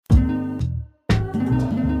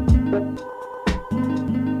All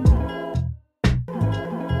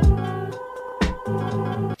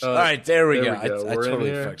right, there we go. I We're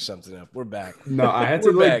totally fucked something up. We're back. No, I had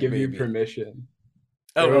to We're like back, give you baby. permission.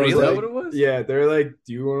 Oh, They was really? Is that like- what it was? Yeah, they're like,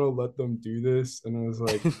 "Do you want to let them do this?" And I was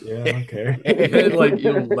like, "Yeah, I don't care." Like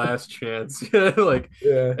your last chance. Like,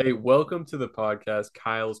 Yeah. hey, welcome to the podcast,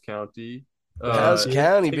 Kylescounty.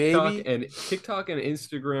 Kylescounty, baby. TikTok and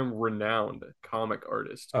Instagram renowned comic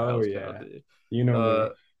artist. Oh, Kylescounty. You know me.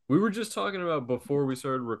 We were just talking about before we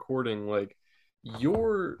started recording, like I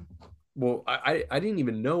didn't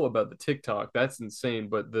even know about the TikTok. That's insane.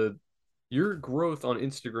 But your growth on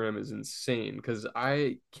Instagram is insane because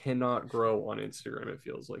I cannot grow on Instagram. It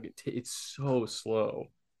feels like it's so slow.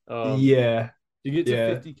 Yeah. To get to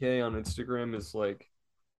 50K on Instagram is like,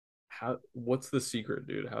 what's the secret,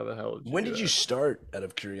 dude? How the hell When did you start, out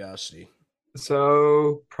of curiosity?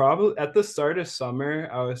 So probably at the start of summer,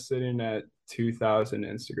 I was sitting at 2,000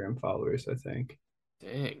 Instagram followers, I think.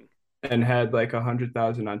 Dang. And had like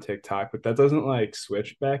 100,000 on TikTok, but that doesn't like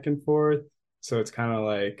switch back and forth. So it's kind of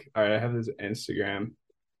like, all right, I have this Instagram.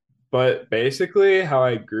 But basically how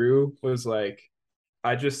I grew was like,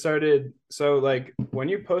 I just started. So like when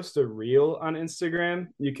you post a reel on Instagram,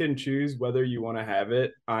 you can choose whether you want to have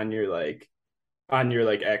it on your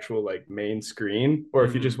actual like main screen, or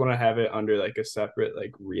if you just want to have it under like a separate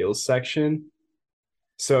like reels section.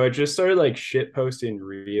 So I just started like shit posting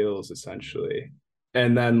reels essentially.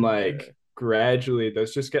 And then like gradually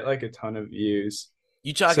those just get like a ton of views.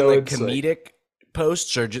 You talking like comedic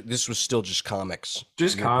posts, or this was still just comics?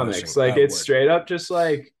 Just comics. Like it's straight up just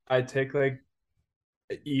like I take like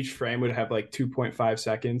each frame would have like 2.5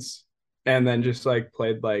 seconds and then just like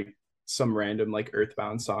played like some random like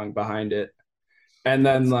Earthbound song behind it. And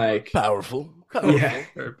then like powerful. Yeah.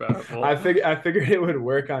 Very powerful. I figured it would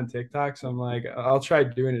work on TikTok. So I'm like, I'll try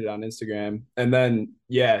doing it on Instagram. And then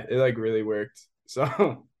yeah, it like really worked.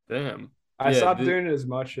 So damn. I stopped doing it as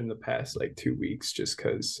much in the past like 2 weeks just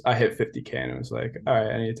because I hit 50K and I was like, all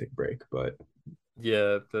right, I need to take a break. But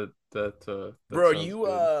yeah, that bro, are you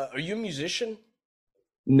a musician?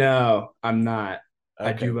 No, I'm not. Okay.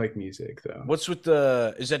 I do like music though. What's with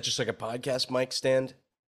is that just like a podcast mic stand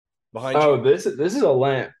behind you? Oh, this is a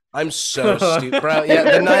lamp. I'm so stupid, bro.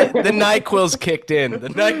 Yeah, the NyQuil's kicked in. The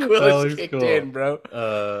NyQuil is kicked in, bro.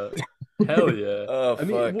 Hell yeah. Oh, I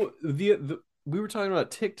mean, well, we were talking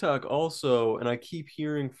about TikTok also, and I keep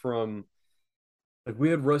hearing from, like,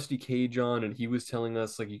 we had Rusty Cage on, and he was telling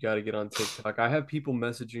us like you got to get on TikTok. I have people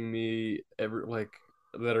messaging me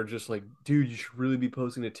that are just like, dude, you should really be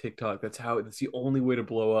posting to TikTok. That's the only way to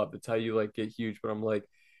blow up. That's how you like get huge. But I'm like,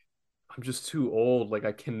 I'm just too old. Like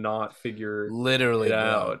I cannot figure it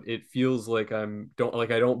out. It feels like I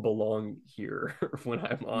don't belong here when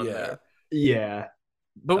I'm on there. Yeah.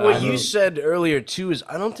 But what you said earlier too is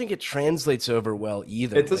I don't think it translates over well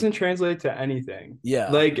either. It doesn't translate to anything. Yeah.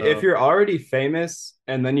 Like if you're already famous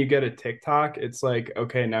and then you get a TikTok, it's like,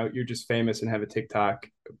 okay, now you're just famous and have a TikTok.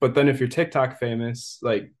 But then if you're TikTok famous,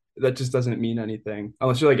 like that just doesn't mean anything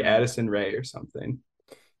unless you're like Addison Rae or something.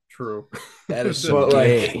 True. Addison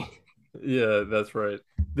Rae. Like, yeah, that's right.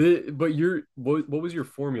 What was your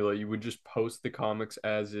formula? You would just post the comics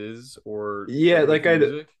as is, or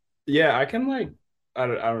I can like I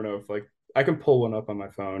don't know if like I can pull one up on my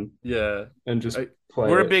phone. Yeah, and just play.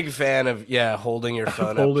 We're a big fan of holding your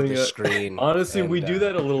phone up to the screen. Honestly, we do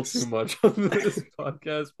that a little too much on this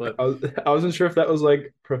podcast, but I wasn't sure if that was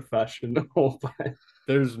like professional. But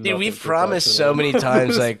dude, we've promised so many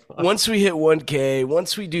times like once we hit 1K,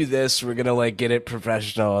 once we do this, we're gonna like get it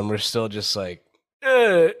professional, and we're still just like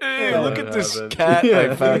look at this cat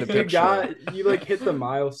I found a picture. You like hit the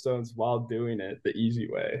milestones while doing it the easy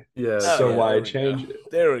way. Yeah. So why change it?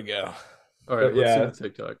 There we go. All right, let's see the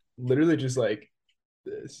TikTok. Literally just like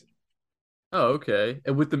this. Oh, okay.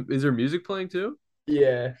 And is there music playing too?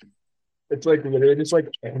 Yeah. It's like literally just like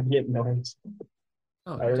ambient noise.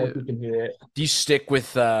 Oh, I don't know if you can hear it. Do you stick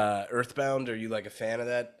with Earthbound? Are you like a fan of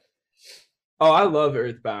that? Oh, I love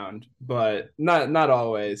Earthbound, but not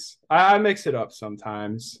always. I mix it up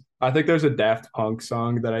sometimes. I think there's a Daft Punk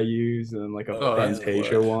song that I use and like a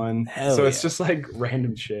Plantasia one. So it's just like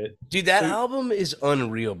random shit. Dude, that album is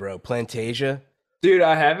unreal, bro. Plantasia. Dude,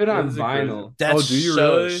 I have it on vinyl. That's do you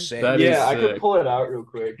so really? sick. Yeah, I could pull it out real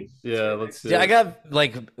quick. Yeah, let's see. Yeah, I got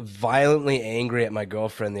like violently angry at my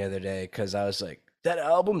girlfriend the other day because I was like, that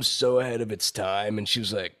album's so ahead of its time. And she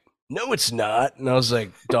was like, no, it's not. And I was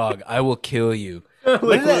like, dog, I will kill you.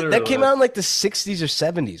 When did that came out in like the 60s or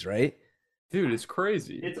 70s, right? Dude, it's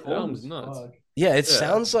crazy. It's album's nuts. Yeah, it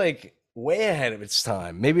sounds like way ahead of its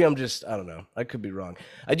time. Maybe I'm just, I don't know. I could be wrong.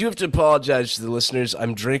 I do have to apologize to the listeners.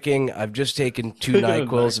 I'm drinking. I've just taken 2 Taking a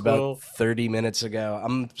NyQuils about NyQuil? 30 minutes ago.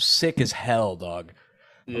 I'm sick as hell, dog.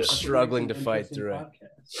 I'm Yeah. struggling to fight through it.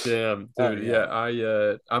 Damn, Oh, dude.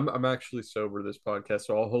 yeah. I'm actually sober this podcast,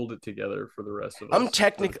 so I'll hold it together for the rest of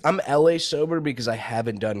us. I'm LA sober because I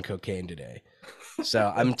haven't done cocaine today.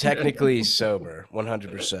 So I'm technically sober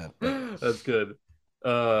 100%. That's good.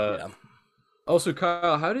 Uh Yeah. Also,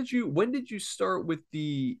 Kyle, when did you start with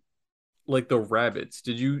the rabbits?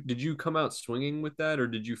 Did you come out swinging with that, or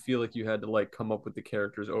did you feel like you had to like come up with the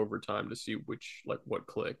characters over time to see which like what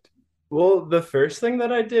clicked? Well, the first thing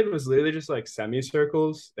that I did was literally just like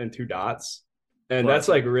semicircles and two dots. And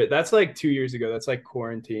Classic. that's like 2 years ago. That's like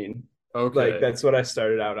quarantine. Like Okay. that's what I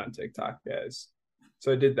started out on TikTok as.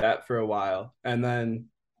 So I did that for a while. And then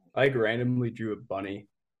I like randomly drew a bunny.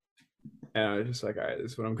 And I was just like, all right,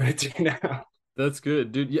 this is what I'm gonna do now. That's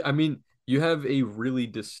good, dude. Yeah, I mean, you have a really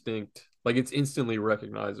distinct, like it's instantly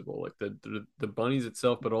recognizable, like the bunnies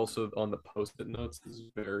itself, but also on the post-it notes is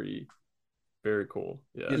very, very cool.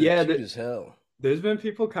 Yeah, Yeah. they're Yeah, cute as hell. there's been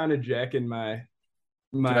people kind of jacking my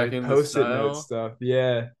Jack in the post-it note style. stuff.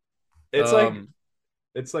 Yeah. It's like Um,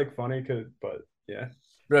 it's like funny but yeah.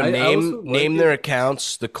 Bro, I name also like name it. their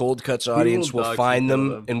accounts. The Cold Cuts We will audience will dox and find kill them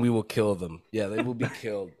them. and we will kill them. Yeah, they will be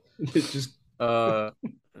killed. It just Uh,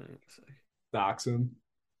 knocks them.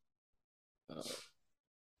 uh,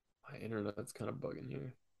 my internet's kind of bugging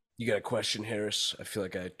here. You got a question, Harris? I feel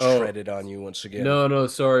like I Oh, treaded on you once again. no,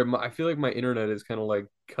 sorry. I feel like my internet is kind of like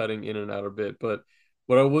cutting in and out a bit. But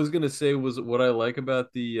what I was gonna say was what I like about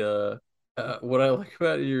what I like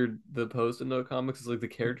about the post-it note comics is like the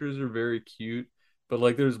characters are very cute, but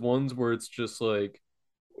like there's ones where it's just like,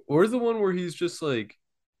 where's the one where he's just like,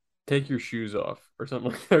 take your shoes off or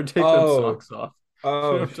something like that, or take them Oh, socks off. You know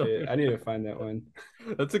oh what I'm shit. talking I need to find that one.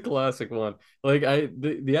 about? That's a classic one. Like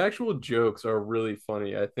the actual jokes are really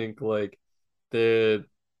funny. I think like the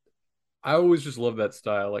I always just love that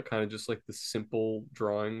style, like kind of just like the simple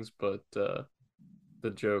drawings, but the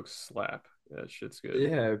jokes slap. That shit's good.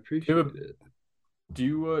 Yeah, I Do you appreciate have a, it. do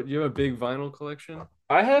you have a big vinyl collection?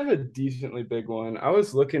 I have a decently big one. I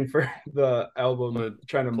was looking for the album,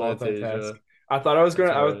 trying to multitask. Plantasia. That's I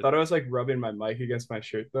right. thought I was like rubbing my mic against my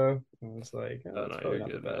shirt though. I was like, oh, Oh that's no, probably you're not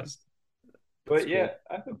the good, man. best. That's But yeah, cool.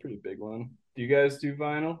 I have a pretty big one. Do you guys do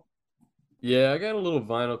vinyl? Yeah, I got a little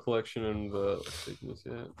vinyl collection in the. Let's see, can you see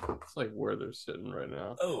it? It's like where they're sitting right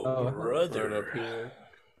now, Oh, Oh, right up brother. here.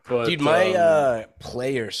 Dude, But my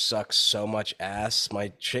player sucks so much ass. My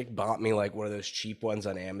chick bought me like one of those cheap ones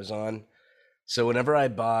on Amazon. So whenever I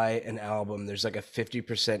buy an album, there's like a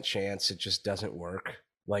 50% chance it just doesn't work.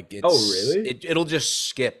 Like Oh, really? it'll just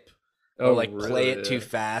skip or oh like play really? it too Yeah.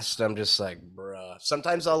 fast. I'm just like, bruh.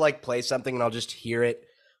 Sometimes I'll like play something and I'll just hear it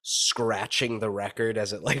scratching the record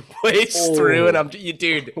as it like plays through, and Oh.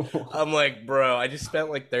 dude, I'm like, bro, I just spent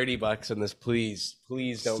like $30 on this. Please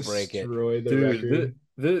don't break it. Destroy the Dude, record.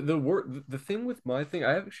 the thing with my thing,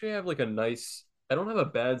 I actually have like a nice. I don't have a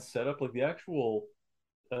bad setup. Like the actual,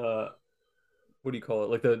 uh, what do you call it?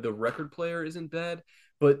 Like the record player isn't bad,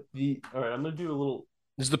 but the all right.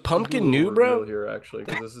 Is the I'm gonna do a pumpkin little new, reveal bro? here actually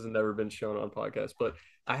because this has never been shown on podcast. But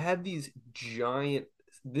I have these giant.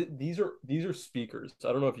 These are speakers.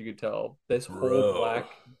 I don't know if you could tell. This whole Bro. black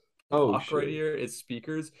Oh block right shit. here is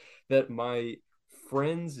speakers that my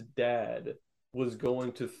friend's dad was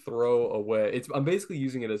going to throw away. I'm basically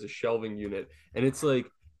using it as a shelving unit, and it's like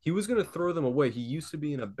he was gonna throw them away. He used to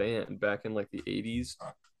be in a band back in like the 80s,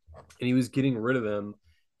 and he was getting rid of them.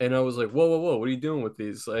 And I was like, whoa, what are you doing with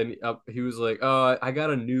these? And he was like, oh, I got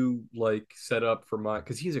a new like setup for my,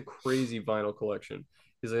 because he has a crazy vinyl collection.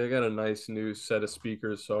 He's like, I got a nice new set of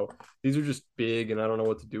speakers, so these are just big, and I don't know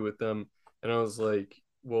what to do with them. And I was like,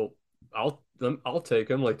 well, I'll take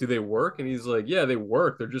them. Like, do they work? And he's like, yeah, they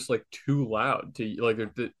work. They're just like too loud to like.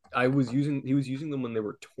 He was using them when they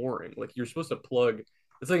were touring. Like, you're supposed to plug.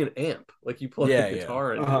 It's like an amp. Like you plug a Yeah.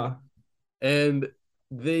 guitar into it, Uh-huh. and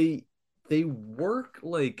they they work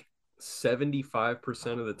like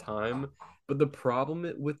 75% of the time. But the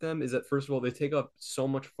problem with them is that first of all, they take up so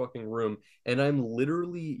much fucking room, and I'm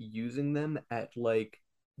literally using them at like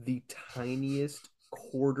the tiniest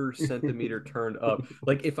quarter centimeter turned up.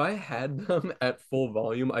 Like if I had them at full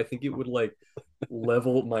volume, I think it would like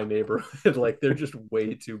level my neighborhood. Like they're just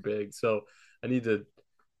way too big. So I need to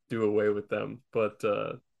do away with them. But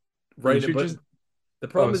You right, should but just the oh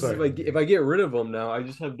problem is sorry. if I get rid of them now, I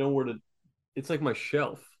just have nowhere to. It's like my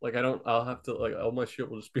shelf. Like I don't. I'll have to like all my shit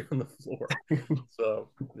will just be on the floor. So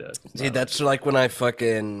yeah, it's just Dude, not that's ideal. like when I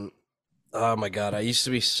fucking, oh my God, I used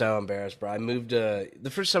to be so embarrassed, bro. I moved the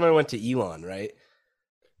first time I went to Elon, right?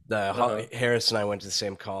 Harris and I went to the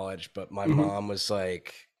same college, but my Mhm. mom was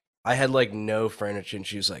like, I had like no furniture, and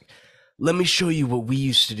she was like, "Let me show you what we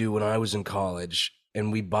used to do when I was in college."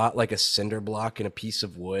 And we bought like a cinder block and a piece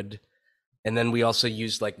of wood, and then we also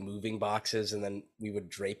used like moving boxes, and then we would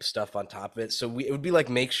drape stuff on top of it. So it would be like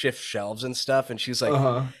makeshift shelves and stuff. And she was like,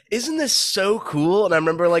 Uh-huh. "Isn't this so cool?" And I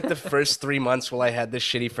remember like the first 3 months while I had this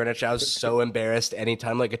shitty furniture, I was so embarrassed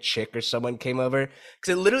anytime like a chick or someone came over,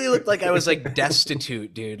 because it literally looked like I was like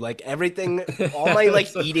destitute, dude. Like everything, all my like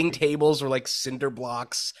So- eating tables were like cinder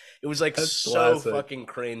blocks. It was like That's so classic. fucking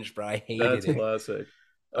cringe, bro. I hated That's it. classic.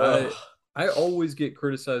 Ugh. I always get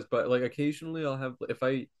criticized, but like occasionally I'll have, if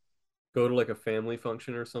I go to like a family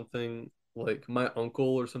function or something, like my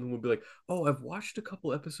uncle or something would be like, "Oh, I've watched a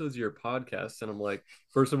couple episodes of your podcast," and I'm like,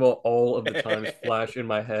 first of all of the times flash in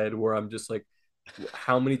my head where I'm just like,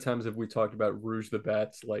 how many times have we talked about Rouge the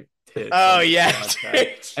Bat's like tits Oh on this yeah, podcast?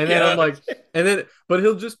 dude. And then I'm Yeah. like, but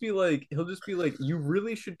he'll just be like, you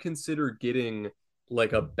really should consider getting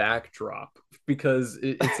like a backdrop because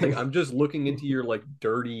it's like I'm just looking into your like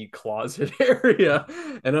dirty closet area,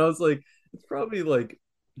 and I was like, it's probably like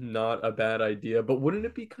not a bad idea, but wouldn't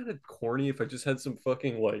it be kind of corny if I just had some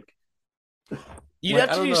fucking like You'd like have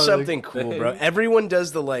I to don't do know something like cool, bro. thing? Everyone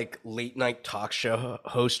does the like late night talk show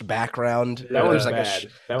host background That where one's there's like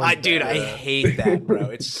bad. That I one's dude, I bad. Yeah. hate that, bro.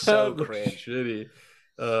 It's so That looks cringe. shitty.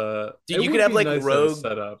 Dude, It you could would have be like nice to have a Rogue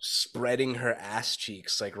setup. spreading her ass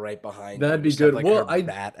cheeks like right behind you. That'd be Just have good. like Well, her I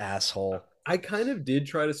bat asshole. I kind of did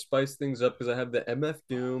try to spice things up because I have the MF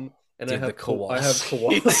Doom and Dude, the I have Kowalski is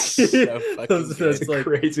Kowalski. so fucking It's good. a That's like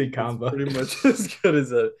crazy it's combo. pretty much as good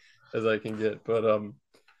as I can get. But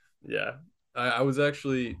yeah. I was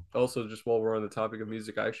actually also, just while we're on the topic of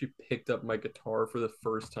music, I actually picked up my guitar for the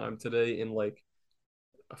first time today in like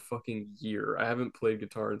a fucking year. I haven't played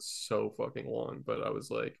guitar in so fucking long, but I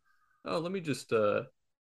was like, oh, let me just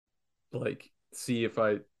like see if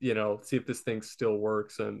see if this thing still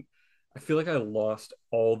works. And I feel like I lost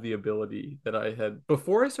all the ability that I had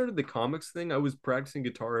before I started the comics thing. I was practicing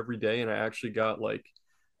guitar every day and I actually got like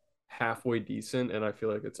halfway decent, and I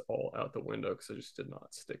feel like it's all out the window because I just did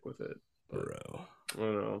not stick with it. But Bro. I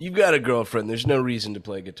don't know. You've got a girlfriend. There's no reason to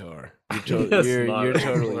play guitar. Yes, You're not.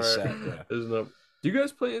 totally All right. set, bro. There's no. Do you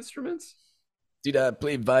guys play instruments? Dude, I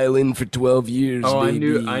played violin for 12 years, Oh,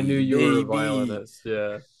 baby. I knew you were a Baby. violinist.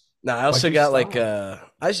 Yeah. No, I also Why'd you got like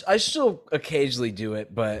stop? I still occasionally do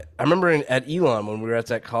it, but I remember at Elon when we were at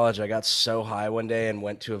that college, I got so high one day and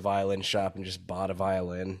went to a violin shop and just bought a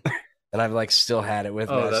violin, and I've like still had it with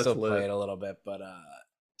me. Oh, I that's still lit. play it a little bit, but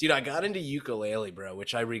dude, I got into ukulele, bro,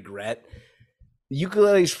 which I regret.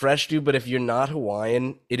 Ukulele's fresh, dude, but if you're not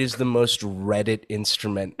Hawaiian, it is the most Reddit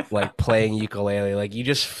instrument. Like playing ukulele, like you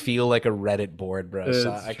just feel like a Reddit board, bro.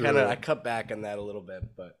 So It's I true. I cut back on that a little bit,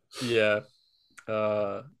 but Yeah.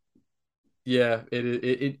 Uh, yeah.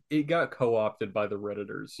 It got co-opted by the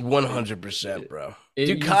Redditors. 100%, It, bro. it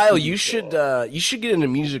Dude, used Kyle, to be co-op. you should get into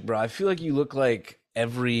music, bro. I feel like you look like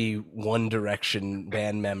every One Direction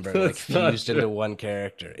band member, like That's not fused true. into one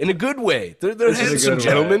character in a good way. They're In a handsome, good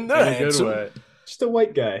gentlemen. way. They're In a good handsome. way. Just a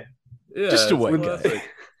white guy Yeah, Just a it's white guy. classic.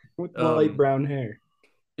 with Um, light brown hair.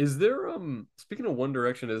 Is there speaking of One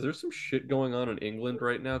Direction, is there some shit going on in England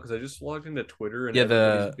right now? Because I just logged into Twitter and Yeah,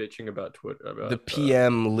 everybody's bitching about Twitter the about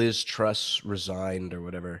PM Liz Truss resigned or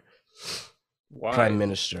whatever. why? Prime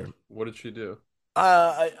Minister. What did she do?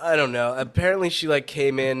 I don't know. Apparently, she like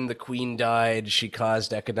came in. The Queen died. She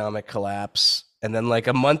caused economic collapse. And then like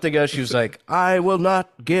a month ago, she was like, "I will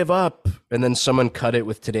not give up." And then someone cut it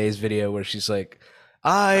with today's video where she's like,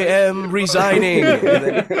 "I am resigning," and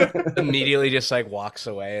then immediately just like walks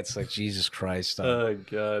away. It's like Jesus Christ. Oh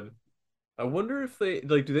God. I wonder if they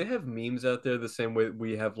like, do they have memes out there the same way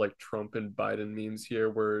we have like Trump and Biden memes here,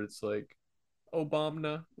 where it's like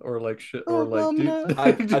Obama or like shit or like Obama.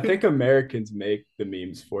 I think Americans make the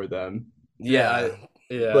memes for them. Yeah,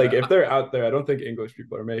 yeah. Like if they're out there, I don't think English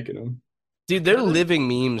people are making them. dude, they're living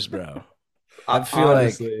memes, bro. I feel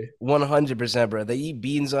Honestly, like 100%, bro. They eat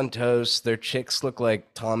beans on toast. Their chicks look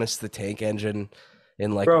like Thomas the Tank Engine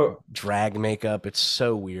in like bro, drag makeup. It's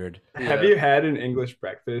so weird. have Yeah. you had an English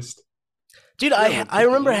breakfast? Dude, Yeah, I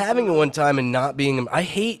remember beans having it on it. one time and not being. I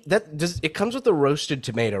hate that. It comes with a roasted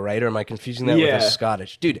tomato, right? Or am I confusing that with Yeah. a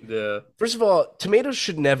Scottish? Dude, Yeah. first of all, tomatoes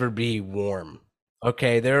should never be warm.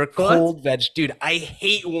 Okay, they're a cold veg. Dude, I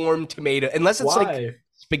hate warm tomato unless it's like Why?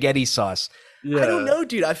 spaghetti sauce. Yeah. I don't know,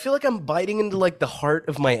 dude. I feel like I'm biting into like the heart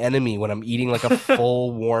of my enemy when I'm eating like a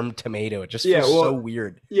full warm tomato. It just Yeah, feels so well,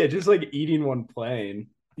 weird. Yeah, just like eating one plain.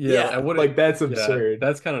 Yeah. Yeah, I wouldn't, Like that's yeah, absurd.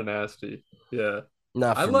 that's kind of nasty. Yeah.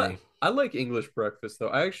 Not I for like me. I like English breakfast though.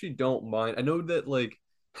 I actually don't mind. I know that like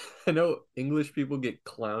I know English people get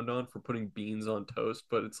clowned on for putting beans on toast,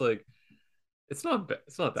 but it's like it's not bad.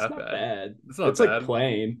 It's not It's that not bad. bad. It's not It's like bad.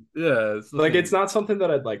 plain. Yeah, it's Like it's nothing. not something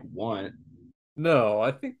that I'd like want. No,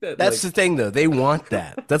 I think that That's like the thing, though. They want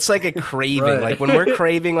that. That's like a craving. Like right. when we're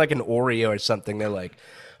craving like an Oreo or something, they're like,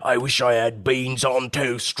 "I wish I had beans on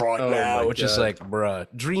toast right Oh my now," which is God. like, bruh,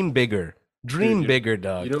 dream bigger, Dude, dream bigger,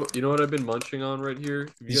 dog. you know what I've been munching on right here?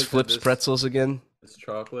 Have you These guys had flips pretzels again. this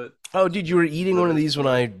chocolate? Oh, dude, you were eating one of Reverse these when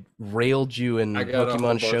flight. I railed you I in got a whole Pokemon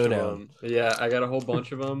bunch of Showdown. them. Yeah, I got a whole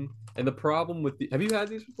bunch of them. And the problem with the have you had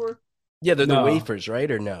these before? Yeah, they're the No. wafers, right?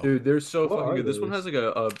 Or no? Dude, they're so What fucking are good. This one has those?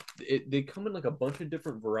 like they come in like a bunch of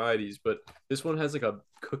different varieties, but this one has like a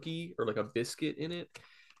cookie or like a biscuit in it.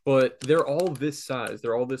 But they're all this size.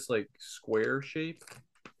 They're all this like square shape.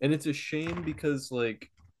 And it's a shame because like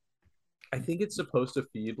I think it's supposed to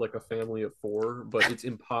feed like a family of four, but it's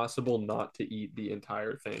impossible not to eat the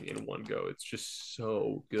entire thing in one go. It's just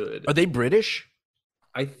so good. Are they British?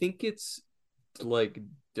 I think it's like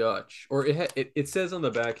Dutch, or it says on the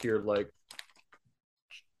back here like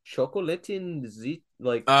Chocolatin zit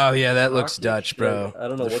like Oh yeah, that looks Turkish. Dutch, Like bro. I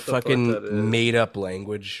don't know The what the fuck fucking that is. made up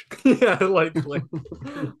language. Yeah, like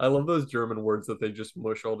I love those German words that they just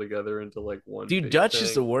mush all together into like one Dude, big Dutch is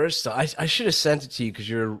the thing. worst. I should have sent it to you because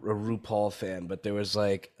you're a RuPaul fan, but there was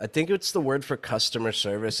like I think it's the word for customer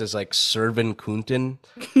service is like servantkunden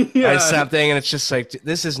or Yeah, something, and it's just like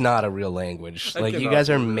this is not a real language. that Like you cannot guys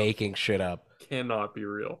be are real. making shit up. Cannot be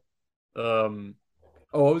real. Um,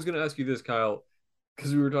 oh, I was gonna ask you this, Kyle,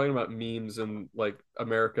 because we were talking about memes and like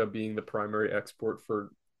America being the primary export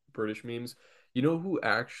for British memes. You know who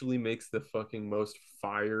actually makes the fucking most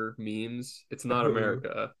fire memes? It's not Who?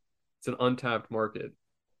 America. It's an untapped market.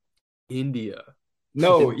 India.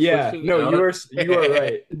 No, Is yeah. pushing No, out, you are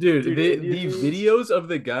right. dude, Dude, the Indian memes. videos of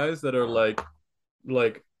the guys that are like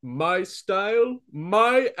my style,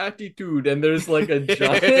 my attitude, and there's like a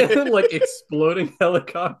giant like exploding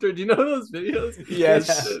helicopter. Do you know those videos? That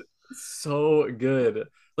Yes. shit so good.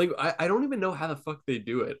 Like I don't even know how the fuck they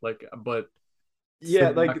do it. Like, but it's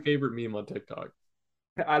Yeah, my like favorite meme on TikTok.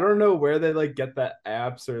 I don't know where they like get that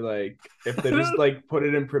apps or like if they just like put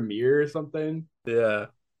it in Premiere or something. Yeah,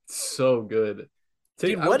 so good.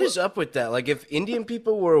 Take Dude, what is up with that? Like if Indian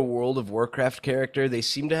people were a World of Warcraft character, they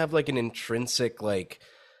seem to have like an intrinsic like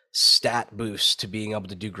stat boost to being able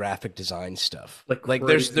to do graphic design stuff. like Like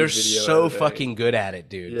they're crazy video so editing. fucking good at it,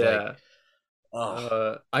 dude. Like Yeah.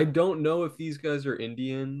 oh. I don't know if these guys are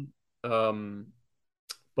Indian. Um,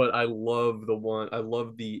 but I love the one. I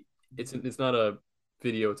love the. It's not a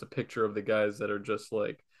video. It's a picture of the guys that are just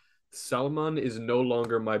like, Salman is no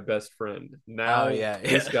longer my best friend. Oh Now yeah,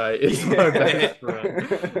 this yeah. guy is my Yeah. best friend.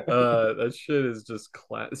 That shit is just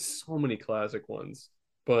class. So many classic ones.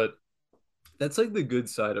 But that's like the good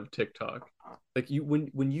side of TikTok. Like you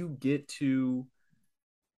when you get to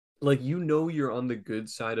like you're on the good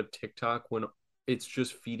side of TikTok when it's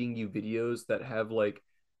just feeding you videos that have like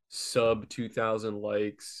sub 2000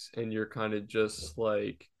 likes and you're kind of just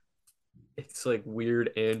like it's like weird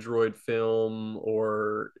Android film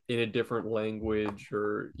or in a different language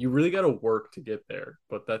or you really got to work to get there,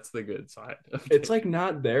 but that's the good side of It's TikTok. like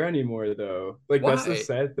not there anymore though. Like that's the Why?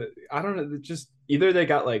 sad that I don't know. Just either they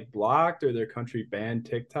got like blocked or their country banned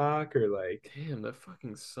TikTok or like Damn, that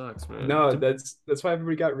fucking sucks, man. no, that's why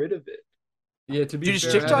everybody got rid of it. Yeah, to be Dude, is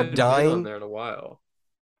fair, I TikTok haven't been on dying? there in a while.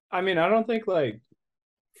 I mean, I don't think like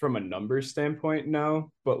from a numbers standpoint,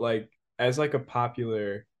 no, but like as like a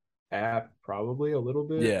popular app, probably a little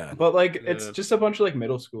bit. Yeah. But like it's Yeah. just a bunch of like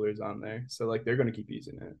middle schoolers on there, so like they're gonna keep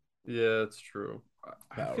using it. Yeah, it's true. I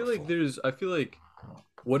feel like Powerful. I feel like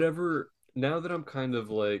whatever, now that I'm kind of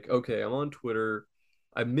like, okay, I'm on Twitter.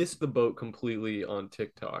 I missed the boat completely on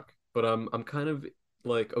TikTok, but I'm kind of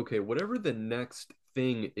like, okay, whatever the next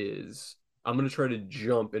thing is, I'm gonna try to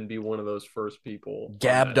jump and be one of those first people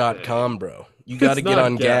on that thing. Gab.com, bro. You got to It's get not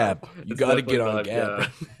on Gab. Gab. You It's got to definitely get on not Gab,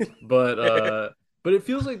 Gab. bro. But but it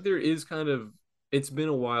feels like there is kind of it's been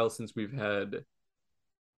a while since we've had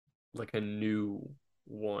like a new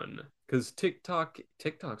one because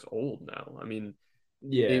TikTok's old now. I mean,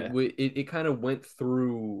 Yeah. it kind of went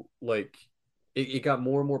through like it got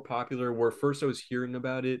more and more popular. Where first I was hearing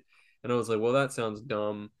about it and I was like, well, that sounds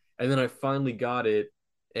dumb, and then I finally got it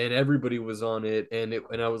and everybody was on it and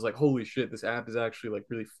I was like, holy shit, this app is actually like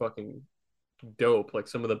really fucking dope. Like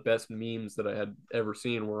some of the best memes that I had ever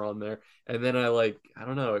seen were on there. And then I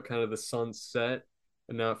don't know, it kind of the sun set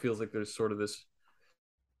and now it feels like there's sort of this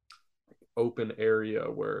open area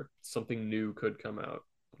where something new could come out.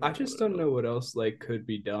 I I don't know what just it don't is. know what else like could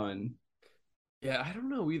be done. Yeah, I don't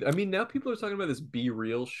know either. I mean, now people are talking about this be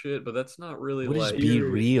real shit, but that's not really What is like. Be Be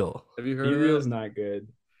Real? Have you heard Be of real's that? not good.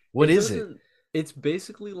 What It is it? doesn't. It's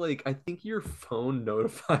basically like I think your phone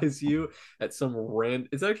notifies you at some random.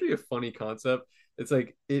 It's actually a funny concept. It's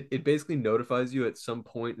like it basically notifies you at some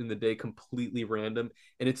point in the day, completely random,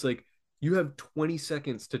 and it's like you have 20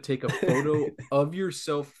 seconds to take a photo of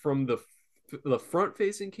yourself from the front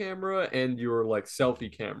facing camera and your like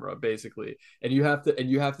selfie camera basically, and you have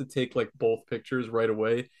to take like both pictures right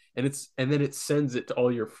away, and then it sends it to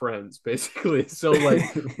all your friends basically. So like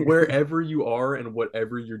wherever you are and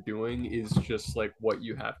whatever you're doing is just like what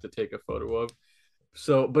you have to take a photo of.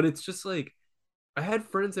 So, but it's just like I had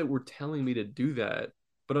friends that were telling me to do that,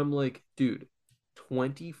 but I'm like, dude,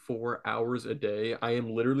 24 hours a day, I am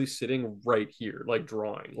literally sitting right here, like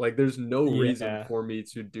drawing. Like, there's no reason Yeah. for me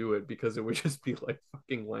to do it because it would just be like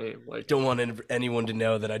fucking lame. Like, Don't want anyone to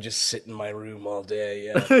know that I just sit in my room all day.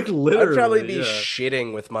 Yeah. like I'd probably literally, be yeah.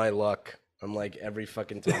 shitting with my luck. I'm like every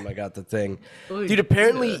fucking time I got the thing. Like, Dude,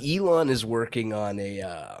 apparently yeah. Elon is working on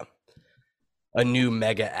a new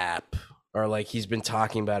mega app, or like he's been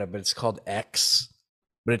talking about it, but it's called X.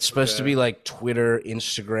 But it's supposed to Okay. be like Twitter,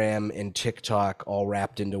 Instagram, and TikTok all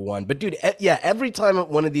wrapped into one. But dude, yeah, every time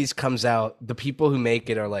one of these comes out, the people who make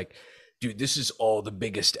it are like, dude, this is all the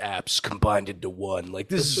biggest apps combined into one. Like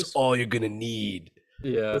this That's is just all you're gonna need.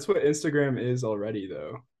 Yeah, that's what Instagram is already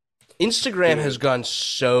though. Instagram has dude. gone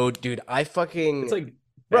so, dude. I It's fucking like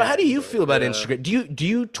bro. How do bad, you but feel about Yeah. Instagram? Do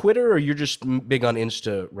you Twitter, or you're just big on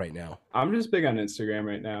Insta right now? I'm just big on Instagram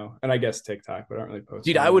right now, and I guess TikTok, but I don't really post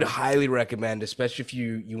Dude, on I would there. highly recommend, especially if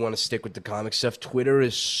you want to stick with the comic stuff. Twitter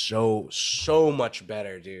is so much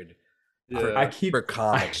better, dude. For I Yeah. for keep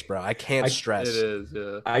comics, bro. I can't I It stress. is,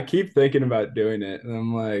 yeah. I keep thinking about doing it, and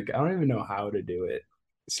I'm like, I don't even know how to do it.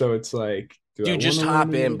 So it's like, do I Dude, want just to learn hop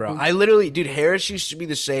a in, little bro. bit? I literally, dude, Harris used to be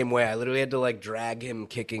the same way. I literally had to like drag him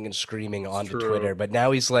kicking and screaming It's onto Twitter, true. but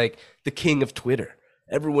now he's like the king of Twitter.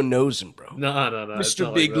 Everyone knows him, bro. No, no, no. It's Mr. not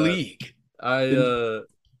like Big that. League. I And uh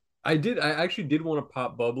I actually did want to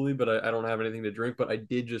pop bubbly, but I don't have anything to drink, but I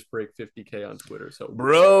did just break 50K on Twitter, so woo.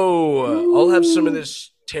 Bro, I'll have some of woo,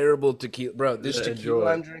 this terrible tequila. Bro, this Yeah, tequila enjoy.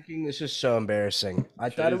 I'm drinking, this is so embarrassing. I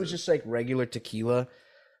thought it was Jesus. just like regular tequila,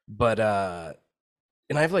 but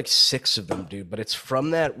and I have like 6 of them, dude, but it's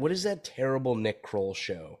from that what is that terrible Nick Kroll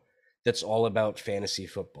show that's all about fantasy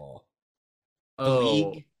football? The Oh,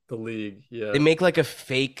 League? the league. They Yeah. make like a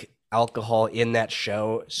fake alcohol in that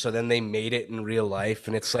show, so then they made it in real life,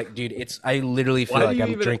 and it's like, dude, it's I literally feel Why do like you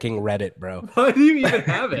I'm even drinking Reddit, bro. why do you even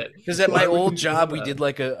have it? Because at my Why would old you even have job, we that? did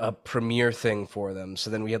like a premiere thing for them. So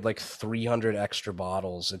then we had like 300 extra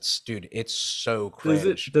bottles. Dude, it's so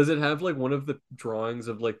cringe. Does it have like one of the drawings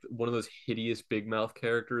of like one of those hideous big mouth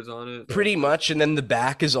characters on it? Pretty much. And then the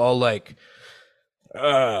back is all like,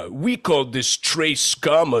 we called this Trace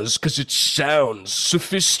Scamas because it sounds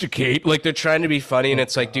sophisticate. Like they're trying to be funny. And oh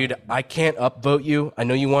it's like, dude, I can't upvote you. I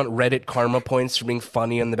know you want Reddit karma points for being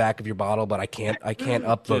funny on the back of your bottle, but I can't upvote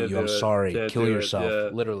Can't you. I'm do it. sorry. Can't Kill do it. yourself. Yeah.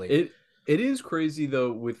 Literally. It is crazy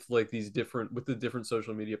though with like these different with the different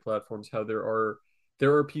social media platforms how there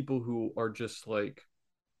are people who are just like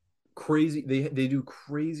crazy they do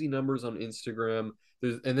crazy numbers on Instagram.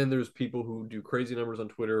 And then there's people who do crazy numbers on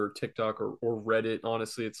Twitter or TikTok or Reddit.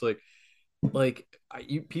 Honestly, it's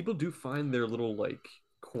people do find their little like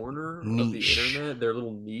corner of the Niche. internet, their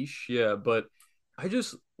little niche. Yeah, but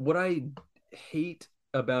what I hate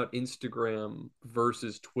about Instagram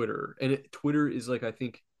versus Twitter, and Twitter is like I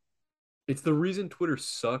think it's the reason Twitter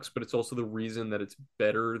sucks, but it's also the reason that it's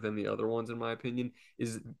better than the other ones in my opinion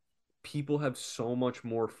is people have so much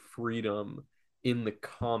more freedom in the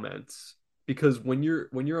comments because when you're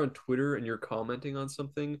on Twitter and you're commenting on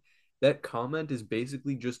something, that comment is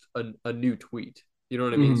basically just a new tweet. You know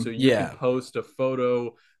what I mean? So mhm. you can Yeah. post a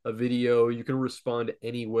photo, a video, you can respond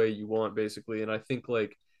any way you want basically. And I think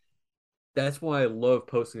like that's why I love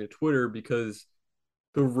posting to Twitter because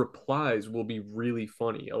the replies will be really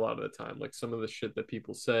funny a lot of the time, like some of the shit that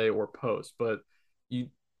people say or post, but you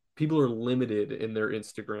people are limited in their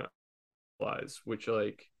Instagram replies, which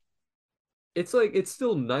like it's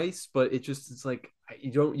still nice, but it's like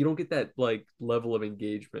you don't get that like level of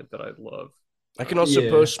engagement that I'd love. I can also Yeah.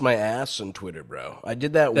 post my ass on Twitter, bro. I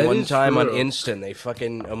did that That one is time on true. Insta, and they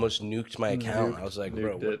fucking almost nuked my account. I was like,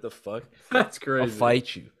 bro, Nuked what it. the fuck? That's I'll crazy.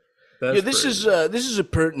 fight you. Yeah, That's crazy. this is a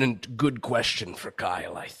pertinent, good question for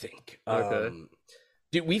Kyle, I think. Okay.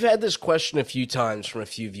 Dude, we've had this question a few times from a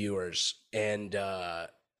few viewers, and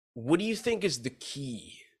what do you think is the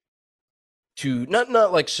key to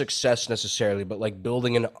not like success necessarily, but like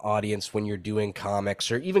building an audience when you're doing comics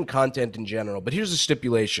or even content in general? But here's the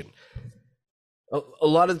stipulation. A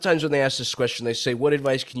lot of the times when they ask this question, they say, what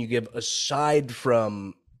advice can you give aside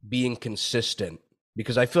from being consistent?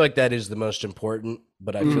 Because I feel like that is the most important.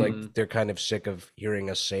 but I feel like they're kind of sick of hearing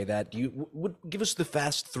us say that. Do you would give us the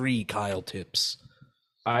fast 3 Kyle tips?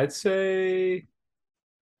 I'd say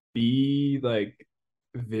be like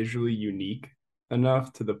visually unique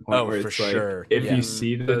enough to the point Oh, where for it's like sure. if you Yeah.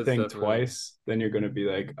 see the That's thing definitely. twice, then you're gonna be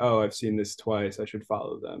like, oh, I've seen this twice. I should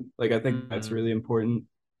follow them. Like I think that's really important.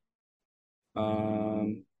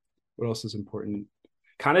 What else is important?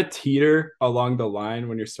 Kind of teeter along the line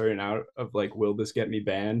when you're starting out of like, will this get me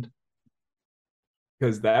banned?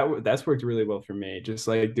 Because that's worked really well for me. Just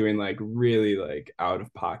like doing like really like out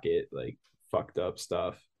of pocket, like fucked up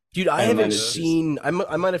stuff. Dude, I And then haven't it's just seen. I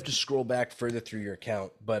might have to scroll back further through your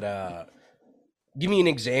account, but give me an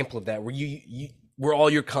example of that. Were all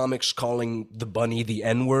your comics calling the bunny the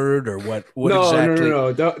N word, or what? What exactly?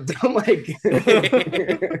 no. Don't like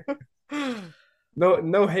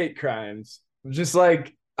no hate crimes. Just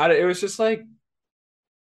like it was just like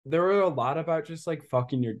there were a lot about just like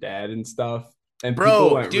fucking your dad and stuff, and people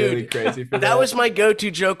Bro, went really dude, crazy for that that. was my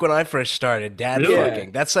go-to joke when I first started. Dad Really?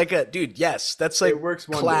 fucking. That's like a dude. Yes, that's like It works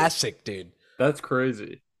wonders. classic, dude. That's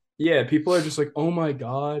crazy. Yeah, people are just like, oh my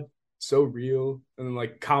god, so real, and then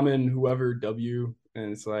like common whoever W,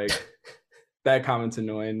 and it's like that comment's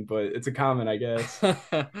annoying, but it's a comment, I guess.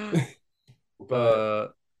 But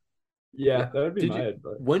yeah, that would be did my you?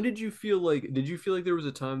 advice. When did you feel like? Did you feel like there was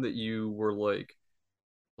a time that you were like,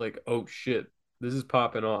 oh shit, this is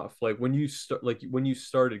popping off? Like when you started,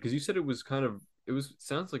 because you said it was kind of,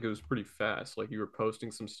 sounds like it was pretty fast. Like you were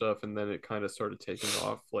posting some stuff and then it kind of started taking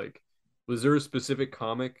off. Like, was there a specific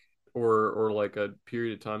comic or like a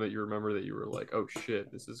period of time that you remember that you were like, oh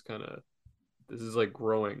shit, this is like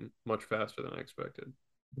growing much faster than I expected?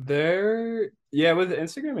 Yeah, with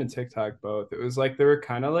Instagram and TikTok both, it was like there were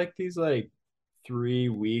kind of like these like 3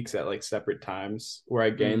 weeks at like separate times where I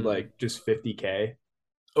gained like just 50K.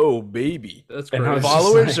 Oh baby, That's And I crazy. was just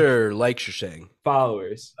followers like- or likes you're saying?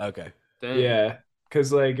 Followers. Okay. Dang. Yeah,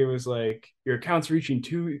 because like it was like your account's reaching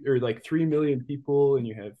 3 million people and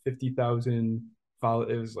you have 50,000 follow.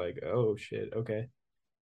 It was like, oh shit, okay.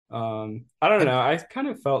 I don't know. I kind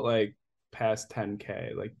of felt like past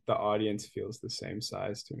 10K, like the audience feels the same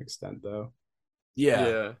size to an extent though. Yeah.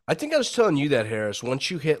 Yeah. I think I was telling you that, Harris.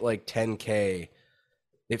 Once you hit like 10K,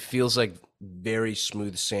 it feels like very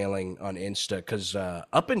smooth sailing on Insta. Because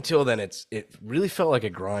up until then, it really felt like a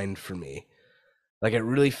grind for me. Like it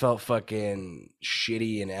really felt fucking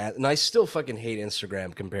shitty and I still fucking hate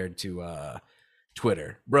Instagram compared to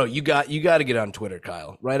Twitter, bro. You got to get on Twitter,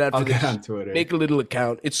 Kyle. Right after I'll this, get on Twitter. make a little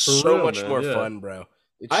account. It's For so real, much man, more yeah. fun, bro.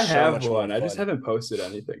 It's I so have much more one. I just fun. haven't posted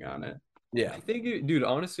anything on it. Yeah. I think, dude,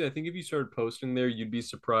 honestly, I think if you started posting there, you'd be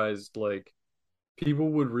surprised. Like, people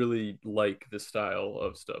would really like the style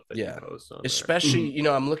of stuff that Yeah. you post on there. Especially, you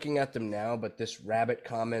know, I'm looking at them now, but this rabbit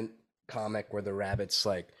comic where the rabbit's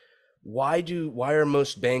like, why are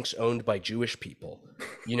most banks owned by Jewish people?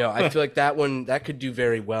 You know, I feel like that could do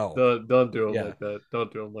very well. Don't do them Yeah. like that.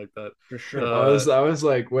 Don't do them like that. For sure. I was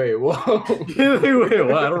like, wait, whoa. Wait,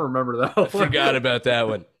 what? I don't remember that one. I forgot about that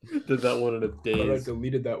one. Did that one in a But I daze.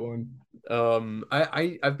 deleted that one.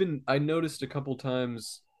 I noticed a couple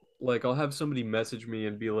times, like I'll have somebody message me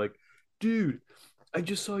and be like, dude, I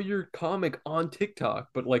just saw your comic on TikTok,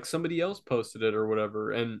 but like somebody else posted it or whatever.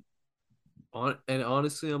 And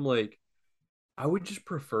honestly, I'm like, I would just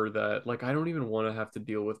prefer that. Like, I don't even want to have to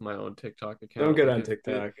deal with my own TikTok account. Don't get Like, on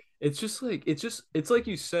TikTok. it's just like it's like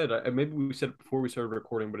you said. Maybe we said it before we started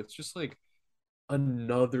recording, but it's just like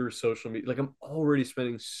another social media. Like, I'm already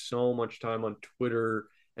spending so much time on Twitter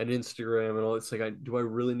and Instagram and all. It's like, do I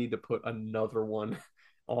really need to put another one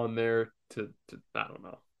on there to I don't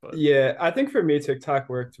know. But Yeah, I think for me, TikTok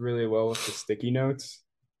worked really well with the sticky notes.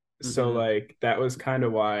 So Mhm. like that was kind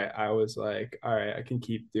of why I was like, all right, I can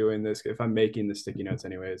keep doing this. If I'm making the sticky notes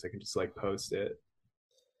anyways, I can just like post it.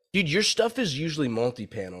 Dude, your stuff is usually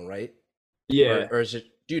multi-panel, right? Yeah. Or is it,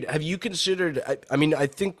 dude, have you considered, I mean, I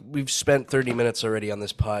think we've spent 30 minutes already on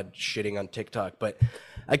this pod shitting on TikTok, but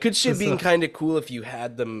I could see it being kind of cool if you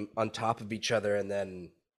had them on top of each other and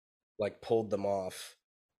then like pulled them off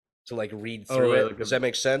to like read Oh, through yeah, it. like Does that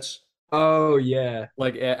make sense? Oh yeah.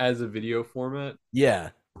 like as a video format. Yeah.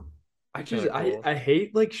 I Kinda just cool. I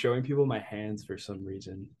hate like showing people my hands for some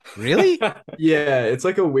reason. Really? Yeah, it's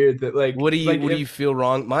like a weird that like What do you like what do if- you feel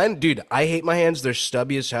wrong? Mine, dude, I hate my hands. They're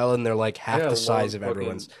stubby as hell and they're like half Yeah, the size long of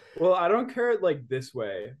everyone's. Well, I don't care like this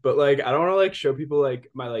way, but like I don't want to like show people like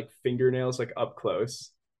my like fingernails like up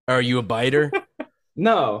close. Are you a biter?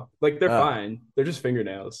 No, like they're Oh. fine. They're just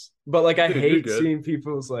fingernails. But like I Dude, you're hate good. seeing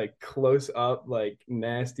people's like close up like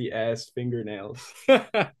nasty ass fingernails. Yeah,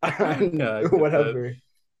 I get that. Whatever.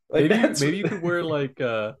 Like Maybe that's maybe you could wear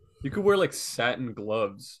like satin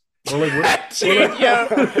gloves Or like what? Dude, or like, yo,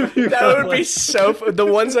 if you that got, would be so the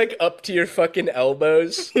ones like up to your fucking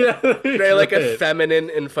elbows. yeah, Very like right.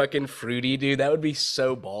 effeminate and fucking fruity, dude. That would be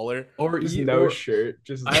so baller. Just no shirt.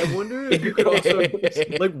 Just I wonder if you could also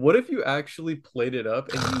like what if you actually played it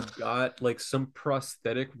up and you got like some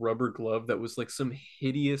prosthetic rubber glove that was like some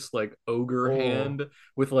hideous like ogre hand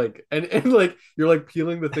with like and like you're like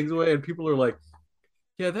peeling the things away and people are like,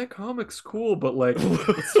 yeah, that comic's cool, but like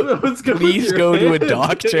what's good with Please your go to a hand?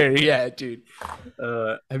 doctor. Yeah, dude.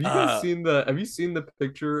 Have you guys seen the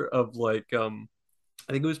picture of like I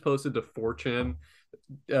think it was posted to 4chan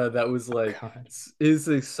that was like God. is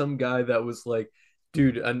like some guy that was like,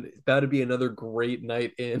 dude, about to be another great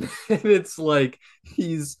night in, and it's like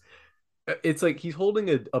he's holding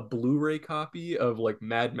a Blu-ray copy of like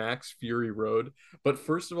Mad Max Fury Road, but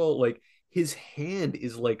first of all, like his hand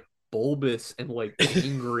is like bulbous and like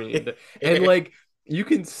gangrened, and like you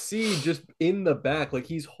can see just in the back, like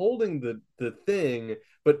he's holding the thing,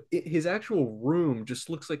 but his actual room just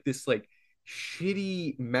looks like this like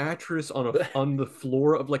shitty mattress on the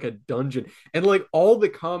floor of like a dungeon, and like all the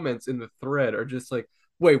comments in the thread are just like,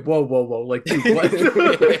 wait, whoa, like, dude, what?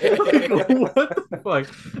 Like, what the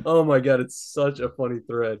fuck? Oh my god, it's such a funny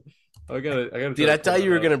thread. I gotta. Dude, try I to pull thought you that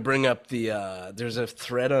were up. gonna bring up the there's a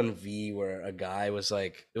thread on V where a guy was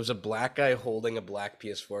like, it was a black guy holding a black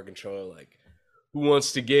PS4 controller, like, who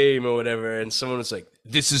wants to game or whatever, and someone was like,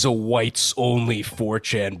 this is a whites only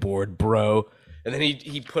 4chan board, bro. And then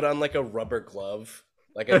he put on like a rubber glove,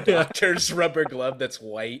 like a doctor's rubber glove that's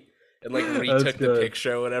white, and like That's retook the good.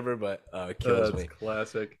 picture or whatever, but it kills That's me.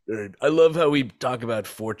 classic. Dude, I love how we talk about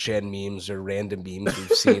 4chan memes or random memes we've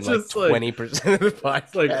seen like Just like 20% of the podcast.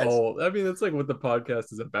 it's like I mean, that's like what the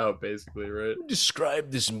podcast is about, basically, right? Describe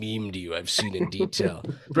this meme to you I've seen in detail.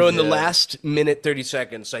 Bro, in the Yeah. last minute 30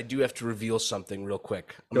 seconds, I do have to reveal something real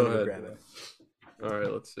quick. I'm Go gonna ahead. grab it. All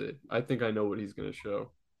right, let's see. I think I know what he's gonna show.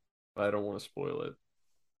 I don't want to spoil it.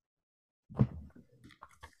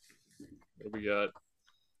 What we got?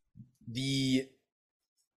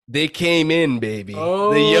 They came in, baby.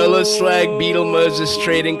 Oh, The Yellow Swag Beetle Moses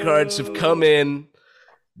trading cards have come in.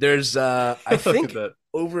 There's I Look think at that.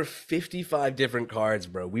 over 55 different cards,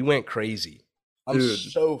 bro. We went crazy. I'm Dude.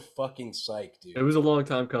 so fucking psyched, dude. It was a long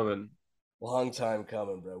time coming. Long time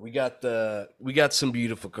coming, bro. We got some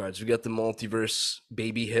beautiful cards. We got the Multiverse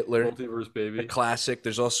Baby Hitler, Multiverse a baby. classic.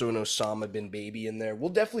 There's also an Osama bin Baby in there. We'll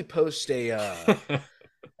definitely post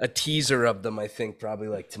a teaser of them, I think, probably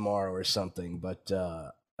like tomorrow or something. But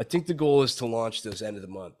I think the goal is to launch those end of the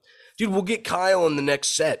month. Dude, we'll get Kyle in the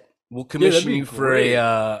next set. We'll commission be you for great.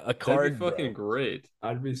 a card. That'd be fucking bro. great.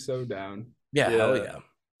 I'd be so down. Yeah, hell Yeah.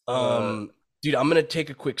 yeah. Dude, I'm gonna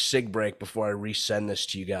take a quick sig break before I resend this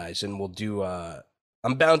to you guys, and we'll do.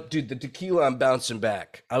 Dude, the tequila. I'm bouncing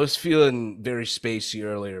back. I was feeling very spacey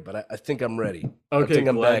earlier, but I think I'm ready. Okay, I think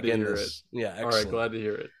I'm glad back to in hear this. it. Yeah, All excellent. right, glad to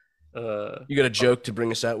hear it. You got a joke to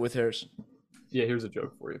bring us out with, Harris? Yeah, here's a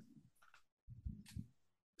joke for you.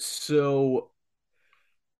 So,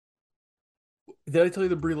 did I tell you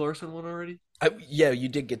the Brie Larson one already? Yeah, you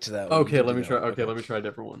did get to that one. You Okay, did let do me that try. one. Okay, let me try a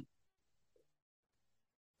different one.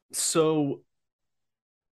 So,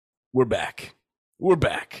 We're back. We're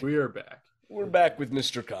back. we are back. We're back with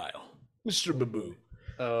Mr. Kyle, Mr. Baboo.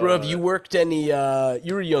 Uh, Bro, have you worked any?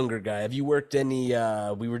 You're a younger guy. Have you worked any?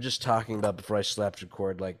 We were just talking about before I slapped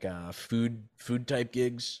record, like food type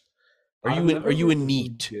gigs. Are I've you never are you a worked food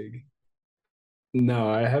neat? gig. No,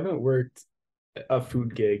 I haven't worked a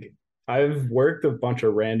food gig. I've worked a bunch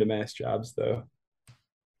of random ass jobs though.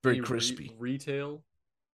 Very any crispy. retail?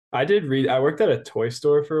 I worked at a toy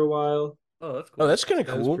store for a while. Oh, that's cool. Oh, that's kind of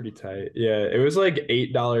That was cool. pretty tight. Yeah, it was like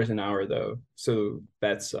 $8 an hour though, so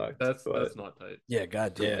that sucked. That's but not tight. Yeah,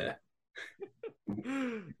 goddamn.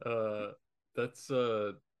 yeah. That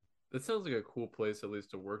sounds like a cool place at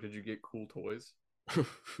least to work. Did you get cool toys?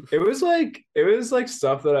 It was like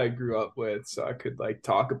stuff that I grew up with, so I could like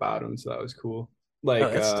talk about them. So that was cool. Like,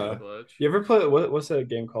 that's dope. Clutch. you ever play what's that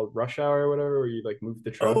game called Rush Hour or whatever, where you like move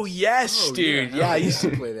the trucks? Oh yes, Oh, dude. yeah, Yeah, I hell used to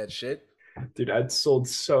yeah. play that shit. Dude, I'd sold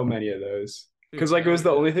so many of those Dude, because like it was the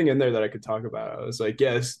hell only thing in there that I could talk about. I was like,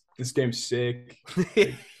 yeah, this game's sick.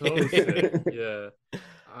 yeah. So sick. Yeah.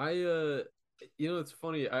 It's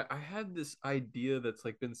funny. I had this idea that's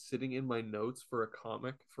like been sitting in my notes for a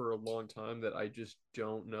comic for a long time that I just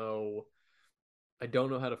don't know. I don't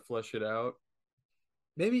know how to flesh it out.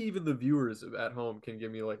 Maybe even the viewers at home can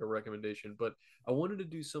give me like a recommendation, but I wanted to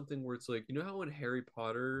do something where it's like, you know how in Harry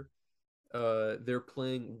Potter they're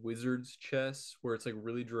playing wizard's chess where it's like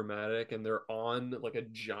really dramatic and they're on like a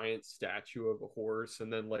giant statue of a horse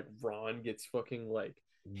and then like Ron gets fucking like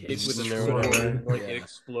hit with a Or sword whatever. and like Yeah. it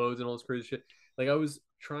explodes and all this crazy shit. Like I was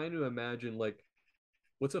trying to imagine like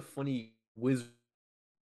what's a funny wizard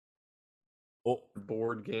Oh,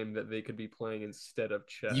 board game that they could be playing instead of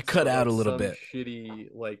you chess, cut or out like a little some bit. shitty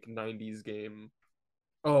like 90s game.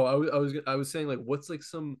 Oh, I was saying like what's like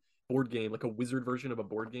some board game, like a wizard version of a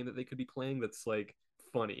board game that they could be playing that's like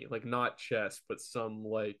funny, like not chess, but some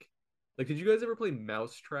like did you guys ever play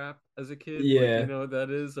Mousetrap as a kid? Like, you Yeah. know what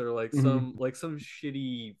that is? Or Mhm. like some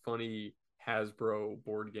shitty funny Hasbro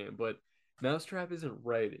board game. But Mousetrap isn't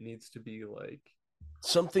right. It needs to be like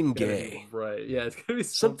Something gotta be gay. right. Yeah, it's gotta be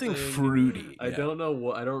Something something. fruity. I Yeah. don't know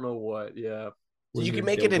what. I don't know what. Yeah. So you can Wizard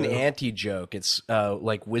make it an dildo. anti-joke. It's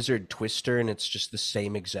like Wizard Twister, and it's just the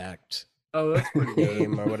same exact Oh, that's pretty good.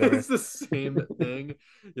 game or whatever. It's the same thing.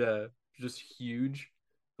 Yeah, just huge.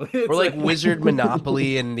 Or It's like like Wizard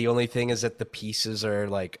Monopoly, and the only thing is that the pieces are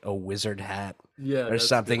like a wizard hat yeah, or that's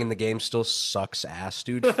something, and good. the game still sucks ass,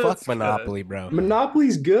 dude. Fuck That's good. Monopoly, bro.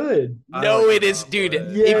 Monopoly's good. I No, like it is, dude.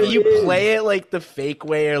 Monopoly. Yeah, I If it like you is. play Monopoly. it like the fake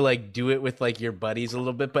way or like do it with like your buddies a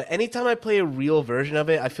little bit, but anytime I play a real version of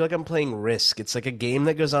it, I feel like I'm playing Risk. It's like a game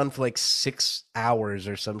that goes on for like 6 hours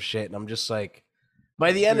or some shit, and I'm just like,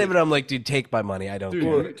 by the end of Dude, it, I'm like, dude, take my money. I don't dude,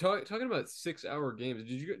 care. Well, you talking about 6 hour games.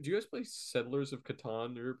 Do you guys play Settlers of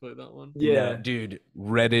Catan? You ever play that one? No, yeah. dude,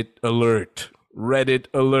 Reddit alert. Reddit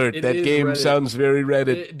alert. It That is game Reddit. sounds very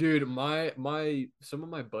Reddit. Dude, my some of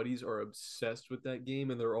my buddies are obsessed with that game,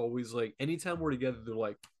 and they're always like, anytime we're together, they're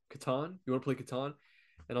like, Catan, you want to play Catan?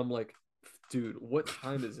 And I'm like, dude, what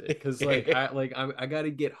time is it? Because I gotta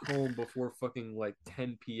get home before fucking like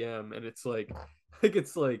 10 p.m. and it's like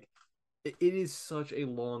it's like it is such a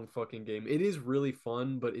long fucking game. It is really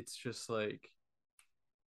fun, but it's just like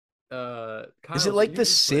Is it Kyle, like the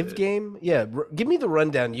you've played Civ it. game? Yeah, give me the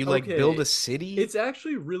rundown. You like build Okay, a city? it's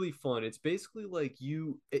actually really fun. It's basically like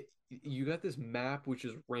you got this map which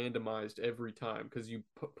is randomized every time because you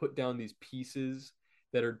put down these pieces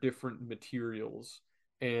that are different materials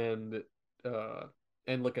and uh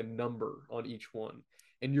and like a number on each one.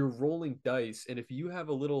 And you're rolling dice, and if you have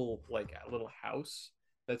a little like a little house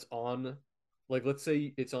that's on like let's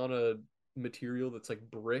say it's on a material that's like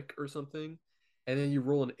brick or something, and then you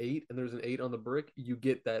roll an 8 and there's an 8 on the brick, you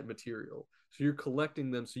get that material. So you're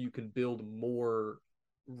collecting them so you can build more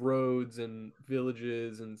roads and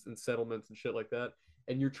villages and settlements and shit like that.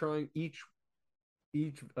 And you're trying each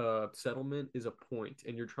settlement is a point,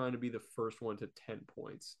 and you're trying to be the first one to 10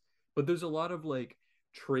 points. But there's a lot of like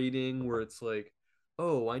trading where it's like,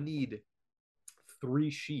 oh, I need 3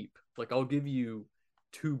 sheep. Like I'll give you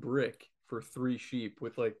 2 brick for 3 sheep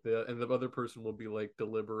with like the other person will be like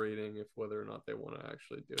deliberating if whether or not they want to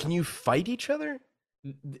actually do Can it. you fight each other?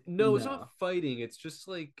 No, it's not No. fighting. It's just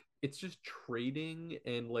like it's just trading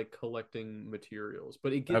and like collecting materials.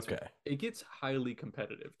 But Okay. it gets highly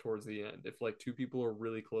competitive towards the end. If like 2 people are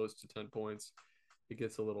really close to 10 points, it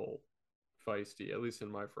gets a little feisty, at least in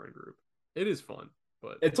my friend group. It is fun,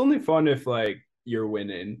 but It's only fun if like you're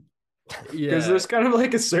winning. Because yeah, there's kind of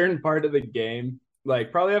like a certain part of the game,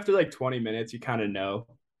 like probably after like 20 minutes, you kind of know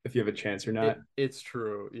if you have a chance or not. it's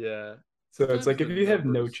true. Yeah. So it's Sometimes like the if you have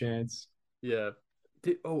no numbers. chance, Yeah.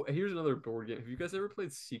 Oh, here's another board game. Have you guys ever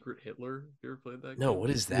played Secret Hitler? Have you ever played that No, game? what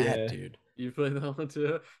is that, yeah, dude? You played that one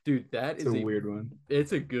too? Dude, that it's is a a weird one.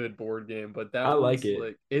 it's a good board game, but I that like one's it.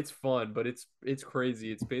 like it's fun, but it's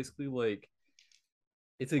crazy. It's basically like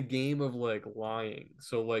it's a game of like lying.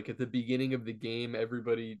 So like at the beginning of the game,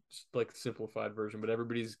 everybody like simplified version, but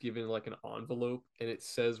everybody's given like an envelope and it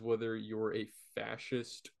says whether you're a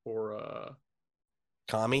fascist or what's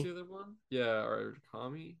the Commie? other one? Yeah, or a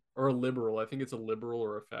commie or a liberal. I think it's a liberal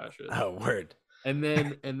or a fascist. Oh, word. And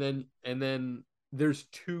then there's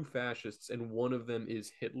 2 fascists and one of them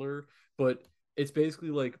is Hitler, but it's basically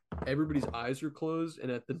like everybody's eyes are closed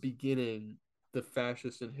and at the beginning the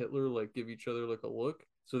fascist and Hitler like give each other like a look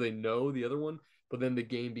so they know the other one, but then the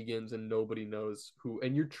game begins and nobody knows who,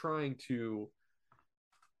 and you're trying to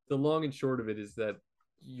the long and short of it is that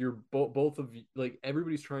you're both of you like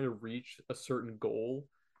everybody's trying to reach a certain goal,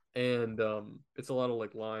 and it's a lot of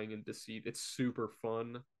like lying and deceit. It's super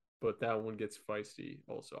fun, but that one gets feisty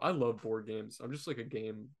also. I love board games. I'm just like a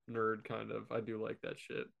game nerd kind of. I do like that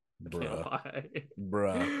shit. I can't Bruh. lie.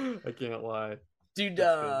 Bruh. I can't lie. Dude, It's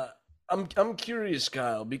good. I'm curious,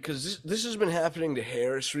 Kyle, because this has been happening to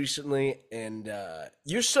Harris recently, and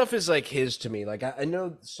your stuff is like his to me. Like I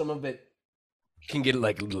know some of it can get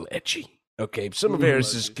like a little edgy. Okay, some of Little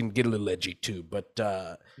Harris's edgy can get a little edgy too, but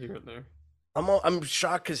here and there. I'm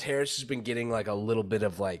shocked because Harris has been getting like a little bit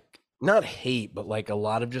of like not hate, but like a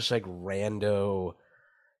lot of just like rando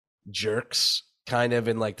jerks kind of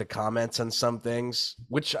in like the comments on some things,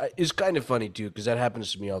 which is kind of funny too because that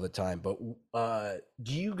happens to me all the time. But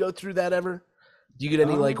do you go through that ever? Do you get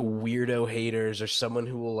any like Um, weirdo haters or someone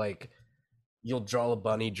who will like you'll draw a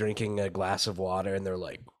bunny drinking a glass of water and they're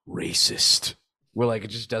like racist? Where like it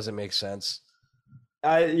just doesn't make sense.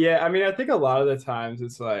 yeah, I mean, I think a lot of the times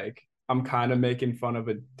it's like I'm kind of making fun of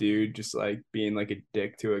a dude just like being like a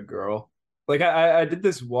dick to a girl. Like I did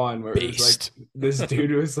this one where it was like Based. this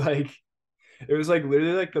dude was like it was like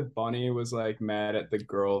literally like the bunny was like mad at the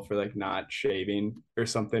girl for like not shaving or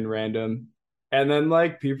something random. And then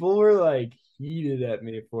like people were like heated at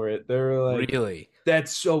me for it. They were like, Really?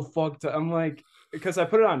 that's so fucked up. I'm like, because I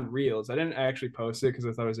put it on Reels. I didn't actually post it because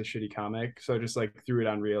I thought it was a shitty comic. So I just like threw it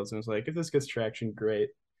on Reels and was like, if this gets traction, great.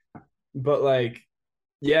 But like,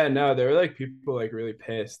 yeah, no, there were like people like really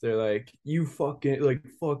pissed. They're like, you fucking like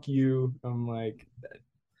fuck you. I'm like,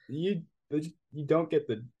 you you don't get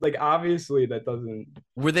the like obviously that doesn't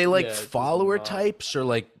Were they like Yeah, it does follower not. types or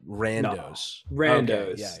like no randos? Okay, yeah,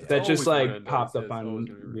 randos yeah. It's that just always like randos. popped Yeah, up it's always on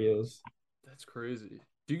gonna be randos. Reels. That's crazy.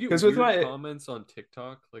 Do you get Because with weird my comments on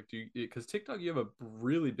TikTok? Like, do you? Because TikTok, you have a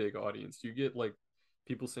really big audience. Do you get like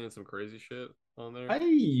people saying some crazy shit on there? I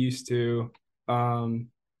used to um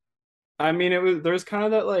I mean, it was there's kind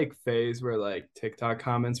of that like phase where like TikTok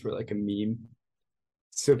comments were like a meme.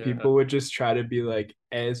 So Yeah. people would just try to be like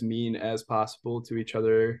as mean as possible to each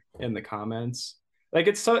other in the comments. Like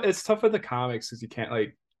it's tough with the comics because you can't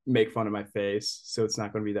like make fun of my face, so it's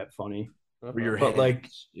not going to be that funny. Or your But like,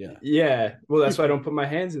 hands. Yeah. yeah, well, that's why I don't put my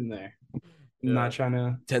hands in there. I'm Yeah. not trying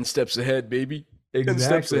to 10 steps ahead, baby. 10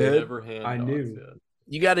 steps exactly. ahead. Never hand I dogs. knew Yeah.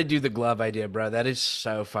 You got to do the glove idea, bro. That is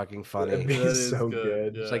so fucking it'd funny. be That is so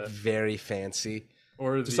good. good. It's like Yeah. very fancy.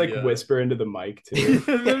 Or Just like the whisper into the mic too.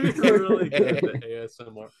 that'd be really good. The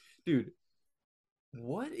ASMR, dude.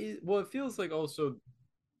 What is? Well, it feels like also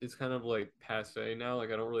it's kind of like passe now.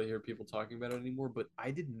 Like I don't really hear people talking about it anymore. But I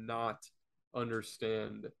did not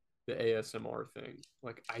understand the ASMR thing.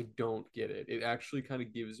 Like I don't get it. It actually kind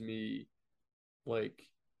of gives me like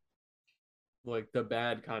the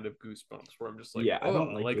bad kind of goosebumps where I'm just like, Yeah, I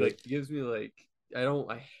don't oh, like like it. gives me like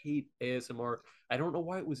I hate ASMR. I don't know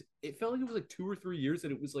why it felt like it was like 2 or 3 years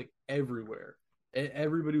that it was like everywhere.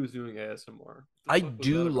 Everybody was doing ASMR. What the I fuck was that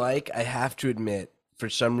do about? like, I have to admit, for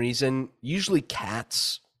some reason, usually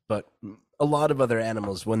cats, but a lot of other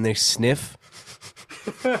animals, when they sniff,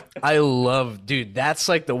 I love, dude, that's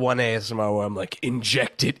like the one ASMR where I'm like,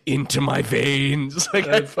 inject it into my veins. Like,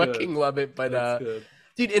 I That's good. fucking love it. But, That's good.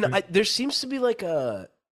 dude, and there seems to be like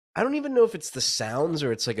I don't even know if it's the sounds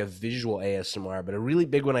or it's like a visual ASMR, but a really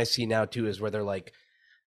big one I see now too is where they're like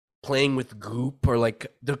playing with goop or like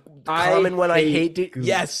the I common one I hate. hate Dude. goop.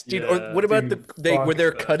 Yes, dude. Or Yeah. what about Dude, they where fuck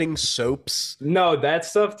they're that. cutting soaps? No, that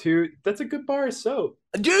stuff too. That's a good bar of soap.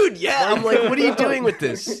 Dude, yeah. I'm like, what are you doing with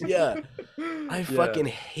this? Yeah. Yeah. I Yeah. fucking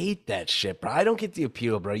hate that shit, bro. I don't get the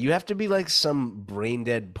appeal, bro. You have to be like some brain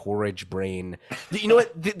dead porridge brain. You know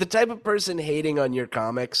what? The type of person hating on your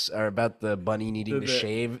comics are about the bunny needing to The-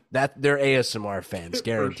 shave. That they're ASMR fans, For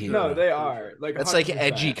guaranteed. sure. No, bro. they For are sure. like That's like 100%.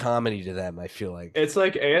 edgy comedy to them. I feel like. It's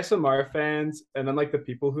like ASMR fans, and then like the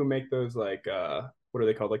people who make those like what are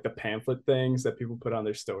they called? Like the pamphlet things that people put on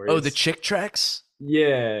their Oh, the stories. chick tracks?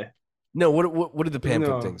 Yeah, No, what are the pamphlet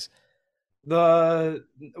no, things? the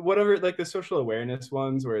whatever like the social awareness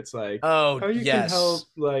ones where it's like Oh, how you can yes. help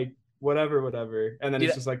like whatever, and then Dude,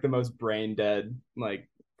 it's just like the most brain dead like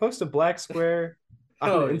post a black square on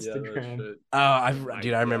Oh yeah, that Instagram. shit. I My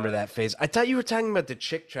dude, I remember God. that phase. I thought you were talking about the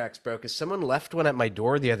chick tracks, bro, because someone left one at my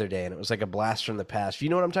door the other day and it was like a blast from the past. You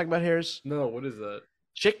know what I'm talking about, Harris? No, what is that?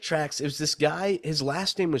 Chick tracks. It was this guy. His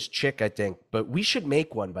last name was Chick, I think. But we should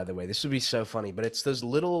make one, by the way. This would be so funny. But it's those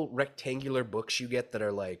little rectangular books you get that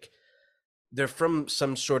are like they're from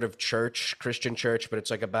some sort of church, Christian church, but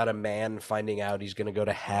it's like about a man finding out he's gonna go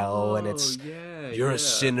to hell, and Oh it's yeah, you're a yeah.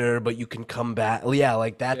 sinner, but you can come back. Yeah,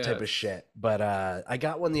 like that type of Yes. shit. But I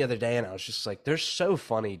got one the other day, and I was just like, they're so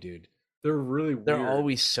funny, dude. They're really They're weird.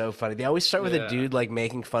 always so funny. They always start with a Yeah. dude like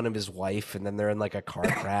making fun of his wife, and then they're in like a car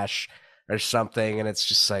crash or something, and it's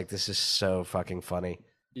just like this is so fucking funny.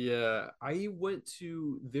 Yeah, I went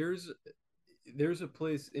to there's a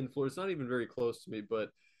place in Florida. It's not even very close to me,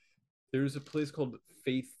 but there's a place called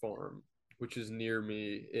Faith Farm, which is near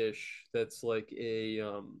me ish. That's like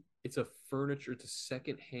it's a furniture, it's a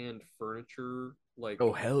secondhand furniture like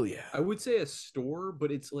Oh hell yeah! I would say a store,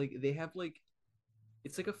 but it's like they have like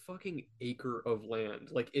it's like a fucking acre of land.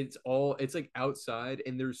 Like it's like outside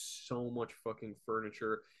and there's so much fucking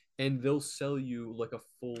furniture and they'll sell you like a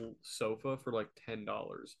full sofa for like $10.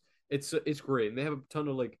 It's great. And they have a ton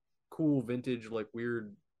of like cool vintage like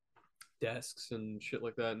weird desks and shit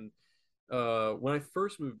like that. And when I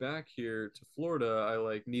first moved back here to Florida, I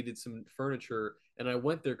like needed some furniture and I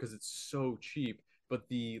went there because it's so cheap. But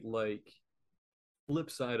the like flip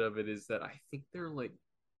side of it is that I think they're like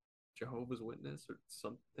Jehovah's Witness or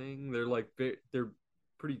something. They're like they're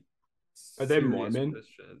pretty Are they serious Mormon?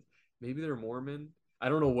 Christians. Maybe they're Mormon. I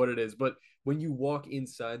don't know what it is, but when you walk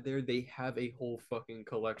inside there, they have a whole fucking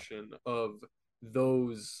collection of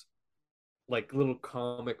those like little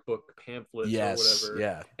comic book pamphlets or Yes, whatever.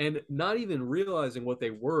 yeah. And not even realizing what they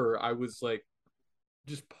were, I was like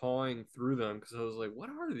just pawing through them because I was like, what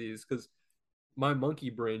are these? Because my monkey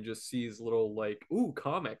brain just sees little like, ooh,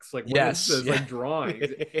 comics. Like, what is Yes, this? yeah. Like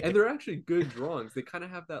drawings. And they're actually good drawings. They kind of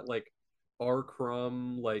have that like R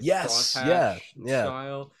crumb, like Yes, yeah, crosshatch yeah.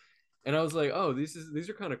 style. And I was like, oh, these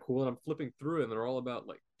are kind of cool. And I'm flipping through it and they're all about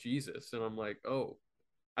like Jesus. And I'm like, oh,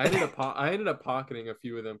 I ended up pocketing a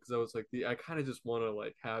few of them because I was like, I kind of just want to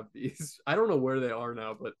like have these. I don't know where they are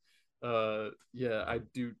now, but yeah, I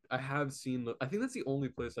do. I have seen them. I think that's the only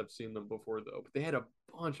place I've seen them before though. But they had a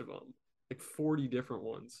bunch of them, like 40 different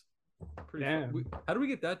ones. Pretty fun. Damn. How do we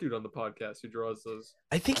get that dude on the podcast who draws those?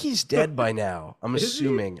 I think he's dead by now. I'm Is he?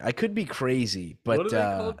 assuming. I could be crazy, What but are they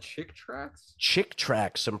called? Chick tracks? Chick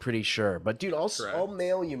Tracks, I'm pretty sure. But dude, I'll Tracks.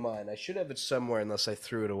 mail you mine. I should have it somewhere unless I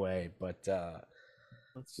threw it away. But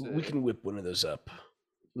Let's see. we can whip one of those up.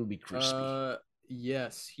 It'll be crispy.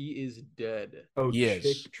 Yes, he is dead. Oh, Yes.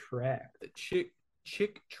 Chick Track. The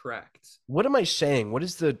Chick tracks. What am I saying? What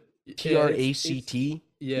is the TRACT?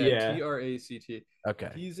 Yeah, TRACT.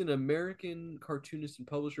 Okay. He's an American cartoonist and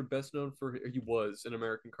publisher, best known for he was an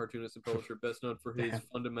American cartoonist and publisher, best known for his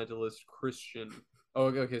fundamentalist Christian. Oh,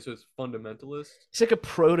 okay, so it's fundamentalist. It's like a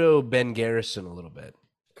proto Ben Garrison a little bit.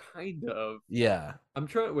 Kind of. Yeah. I'm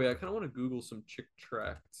trying. Wait, I kind of want to Google some chick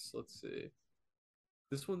tracts. Let's see.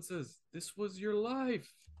 This one says, "This was your life."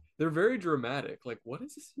 They're very dramatic. Like, what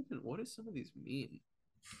is this even? What does some of these mean?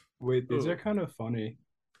 Wait, these Ooh. are kind of funny.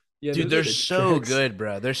 Yeah, Dude, they're there's so tracks. good,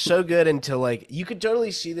 bro. They're so good until like you could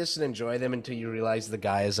totally see this and enjoy them until you realize the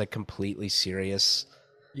guy is like completely serious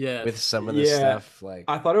yes. with some of the stuff. Like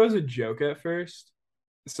I thought it was a joke at first.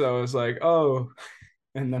 So I was like, oh.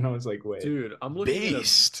 And then I was like, wait. Dude,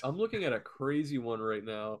 Beast. I'm looking at a crazy one right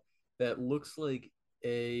now that looks like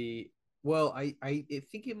a well, I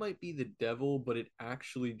think it might be the devil, but it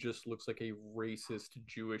actually just looks like a racist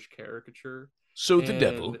Jewish caricature. so the And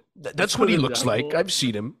devil. That's so what he the looks like. devil- I've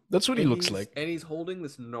seen him. That's what he looks like. And he's holding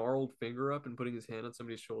this gnarled finger up and putting his hand on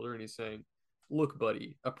somebody's shoulder and he's saying, "Look,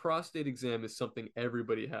 buddy, a prostate exam is something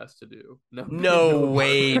everybody has to do." No nobody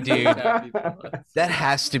way, does. dude. Happy thoughts. That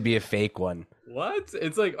has to be a fake one. What?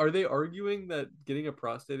 It's like, are they arguing that getting a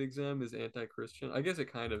prostate exam is anti-Christian? I guess it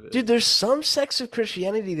kind of is. Dude, there's some sects of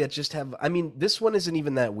Christianity that just have I mean, this one isn't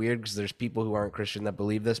even that weird because there's people who aren't Christian that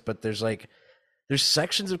believe this, but there's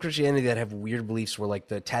sections of Christianity that have weird beliefs where like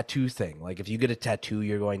the tattoo thing, like if you get a tattoo,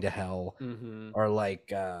 you're going to hell. Mm-hmm. Or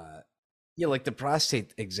like like the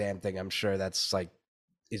prostate exam thing, I'm sure that's like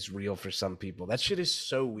is real for some people. That shit is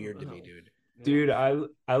so weird to me, dude. Dude,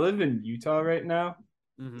 I live in Utah right now.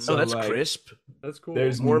 Mm-hmm. So, Oh, that's like, crisp. That's cool.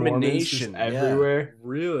 There's Mormon Mormons just Nation, yeah. everywhere.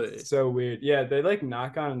 Really? It's so weird. Yeah, they like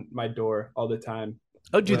knock on my door all the time.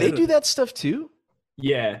 Oh, do they do that stuff too?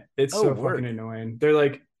 Yeah, it's Oh, so word. fucking annoying. They're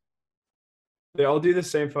like, they all do the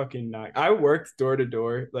same fucking knock. I worked door to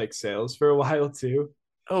door like sales for a while too.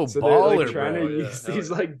 Oh, So they're baller, like trying bro. to Yeah, use hell these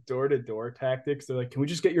yeah. like door to door tactics. They're like, can we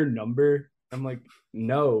just get your number? I'm like,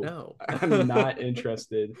 no, No. I'm not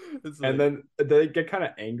interested. It's And like, then they get kind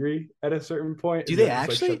of angry at a certain point. Do and they then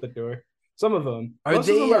just, actually? like, shut the door? Some of them. Are Most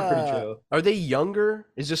they of them are pretty chill. Are they younger?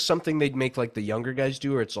 Is this something they'd make like the younger guys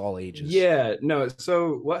do, or it's all ages? Yeah, no.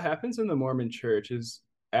 So what happens in the Mormon church is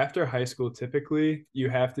after high school, typically you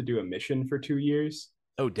have to do a mission for 2 years,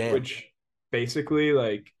 Oh, damn. which basically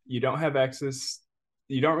like you don't have access.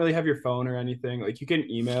 You don't really have your phone or anything. Like you can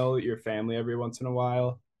email your family every once in a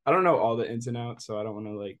while. I don't know all the ins and outs, so I don't want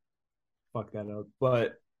to like fuck that up.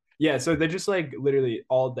 But yeah, so they just like literally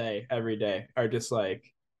all day, every day are just like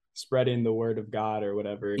spreading the word of God or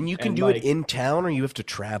whatever. And you can do like, it in town, or you have to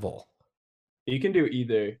travel. You can do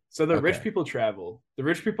either. So the rich Okay. people travel. The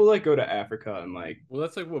rich people like go to Africa and like well,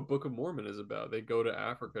 that's like what Book of Mormon is about. They go to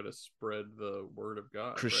Africa to spread the word of God.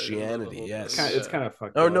 Right? Isn't that the Christianity, whole yes. thing? it's kind of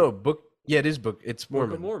fucked Oh up. no, book. Yeah, it is book. It's Book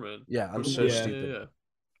Mormon. of Mormon. Yeah, I'm Book of so Yeah. stupid.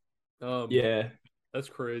 Yeah. Yeah. That's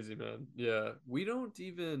crazy, man. Yeah, we don't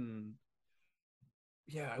even.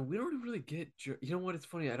 Yeah, we don't really get. You know what? It's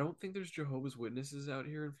funny. I don't think there's Jehovah's Witnesses out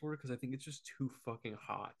here in Florida because I think it's just too fucking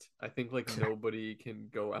hot. I think like nobody can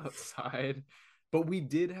go outside. But we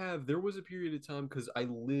did have. There was a period of time because I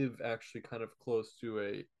live actually kind of close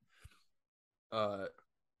to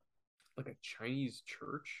like a Chinese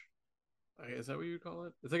church. Is that what you would call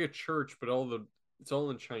it? It's like a church, but it's all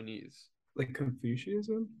in Chinese. like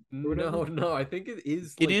Confucianism? Or No, whatever? no, I think it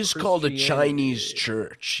is. It Like is called a Chinese Christianity.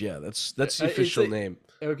 church. Yeah, that's the It's official like name.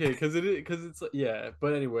 okay, because it's like yeah.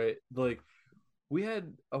 But anyway, like we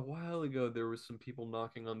had a while ago, there was some people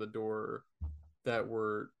knocking on the door that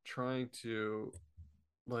were trying to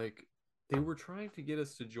like they were trying to get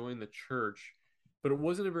us to join the church, but it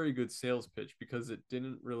wasn't a very good sales pitch because it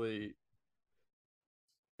didn't really.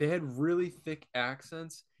 They had really thick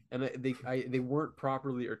accents, and they weren't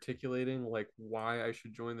properly articulating like why I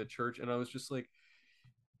should join the church, and I was just like,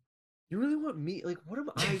 you really want me? Like, what am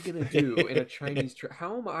I gonna do in a Chinese church?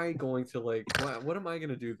 How am I going to like? What am I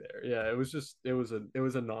gonna do there? Yeah, it was just it was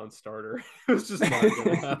a non-starter. It was just not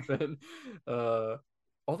gonna happen.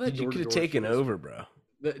 All that Dude, you could have door-to-door shit taken is over, bro.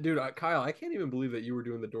 dude. Kyle, I can't even believe that you were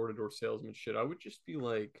doing the door-to-door salesman shit. I would just be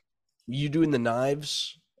like, You doing the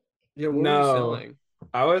knives? yeah, what were you No, selling?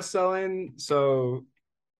 I was selling. So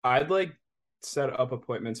I'd like set up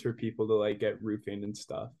appointments for people to like get roofing and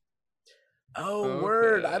stuff. Oh,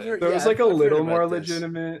 word. I've Okay, heard. So it Yeah, was like a I've heard little more about this.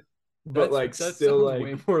 legitimate, but like that still sounds like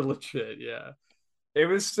way more legit. Yeah. it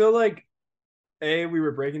was still like we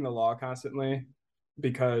were breaking the law constantly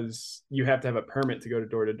because you have to have a permit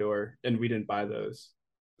to door, and we didn't buy those.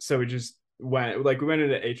 So we went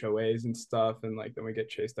into HOAs and stuff, and like then we get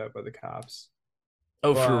chased out by the cops.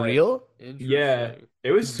 Oh, for But real? yeah, Interesting.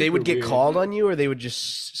 it was They super would get weird. called on you, or they would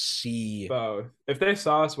just see. Both. If they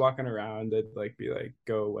saw us walking around, they'd like be like,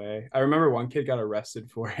 "Go away." I remember one kid got arrested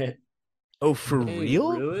for it. Oh, for Dang,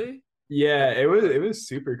 real? really? Yeah, Fuck. it was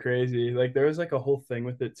super crazy. Like there was like a whole thing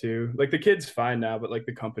with it too. Like the kid's fine now, but like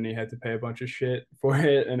the company had to pay a bunch of shit for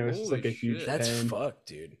it, and it was just Holy like a huge shit. That's pain. fucked,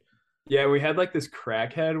 dude. Yeah, we had like this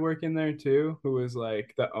crackhead working there too, who was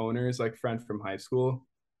like the owner's like friend from high school.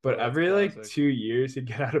 But Oh, that's every like classic. 2 years, he'd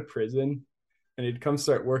get out of prison and he'd come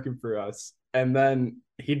start working for us. And then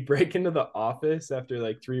he'd break into the office after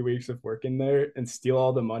like 3 weeks of working there and steal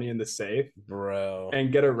all the money in the safe Bro.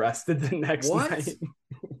 and get arrested the next What? night.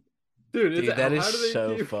 Dude, Dude, that is how do they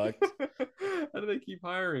so keep fucked. how do they keep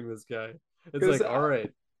hiring this guy? It's Because like, all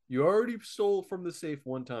right, you already stole from the safe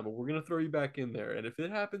one time, but we're gonna throw you back in there. And if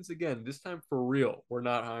it happens again, this time for real, we're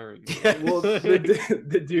not hiring you. well,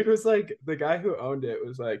 the dude was like the guy who owned it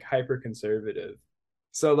was like hyper conservative.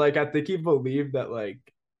 So like I think he believed that like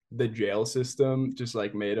the jail system just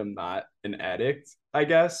like made him not an addict, I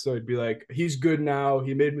guess. So it'd be like he's good now,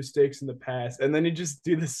 he made mistakes in the past, and then he'd just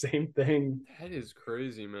do the same thing. That is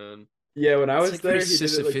crazy, man. Yeah, when I It's was like very there, he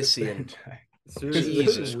did it like the Sisyphusian. third time. Seriously, It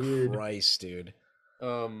was Jesus weird. Christ, dude.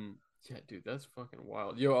 yeah, dude, that's fucking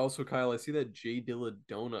wild. Yo, also Kyle, I see that J Dilla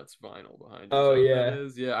Donuts vinyl behind you. Is Oh that what that yeah.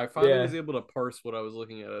 is? Yeah, I finally was Yeah. able to parse what I was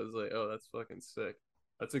looking at. I was like, oh, that's fucking sick.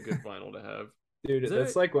 That's a good vinyl to have. Is Dude, that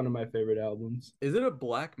that's like one of my favorite albums. is it a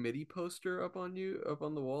Black MIDI poster up on you up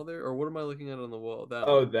on the wall there, or what am I looking at on the wall? That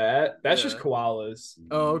Oh, one. that's just Yeah. koalas.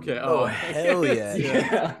 Oh, okay. Oh, Oh, hell yeah.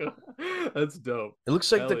 Yeah. That's dope. It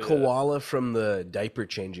looks like Hell the yeah. koala from the diaper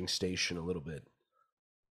changing station a little bit.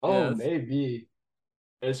 Oh, Yes. maybe.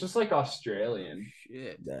 It's just like Australian.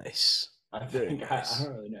 Shit. Nice. I Very think nice. I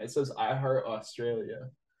don't really know. It says I heart Australia.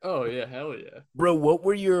 Oh yeah, hell yeah. Bro, what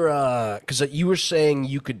were your because you were saying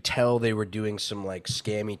you could tell they were doing some like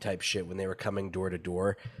scammy type shit when they were coming door to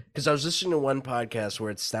door. Because I was listening to one podcast where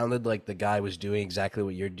it sounded like the guy was doing exactly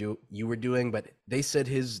what you were doing, but they said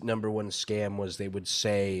his number one scam was they would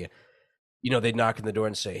say, they'd knock on the door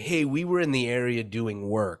and say, "Hey, we were in the area doing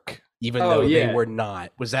work," even Oh, though they yeah. were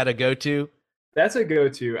not. Was that a go-to? That's a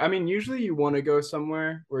go-to. I mean, usually you want to go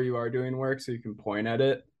somewhere where you are doing work so you can point at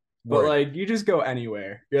it. But Word. like you just go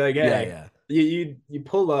anywhere. You're like, Yeah, hey, yeah. you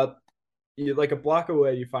pull up, you like a block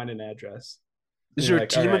away, you find an address. Is You're there a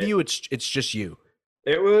like, all team of right. you? It's just you.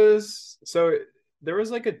 It was so there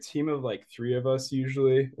was like a team of like three of us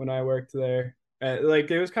usually when I worked there. Like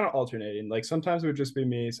it was kind of alternating. Like sometimes it would just be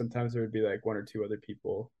me, sometimes there would be like one or two other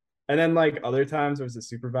people. And then like other times there was the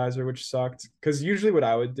supervisor, which sucked. Because usually what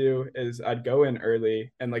I would do is I'd go in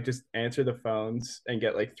early and like just answer the phones and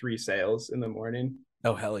get like 3 sales in the morning.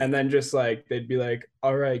 Oh, hell yeah. And then just like they'd be like,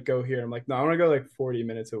 all right, go here. I'm like, no, I want to go like 40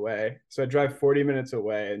 minutes away. So I drive 40 minutes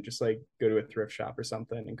away and just like go to a thrift shop or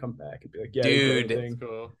something and come back and be like, yeah, Dude. everything. That's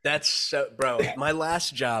cool. That's so, bro. My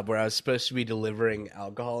last job where I was supposed to be delivering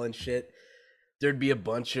alcohol and shit, there'd be a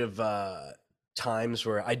bunch of times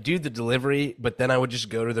where I do the delivery, but then I would just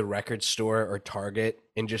go to the record store or Target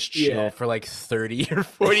and just chill Yeah. for like 30 or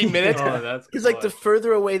 40 minutes. Oh, that's Because like the clutch.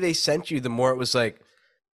 further away they sent you, the more it was like,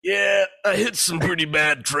 yeah, I hit some pretty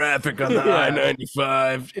bad traffic on the Yeah.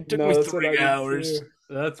 I-95. It took No, me that's what I 3 did hours. too.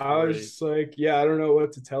 That's I was great. just like, yeah, I don't know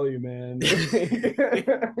what to tell you, man.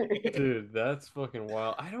 Dude, that's fucking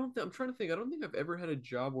wild. I'm trying to think. I don't think I've ever had a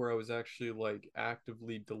job where I was actually like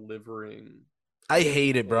actively delivering I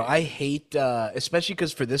hate it, bro. I things. hate, especially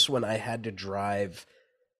because for this one I had to drive.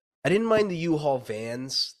 I didn't mind the U-Haul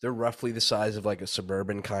vans. They're roughly the size of like a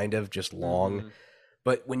Suburban, kind of, just long. Mm-hmm.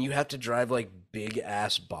 But when you have to drive like big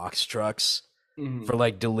ass box trucks for Mhm.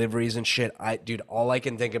 like deliveries and shit, dude, all I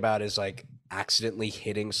can think about is like accidentally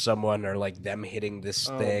hitting someone or like them hitting this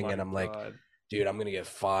Oh thing, my and I'm like, God. dude, I'm gonna get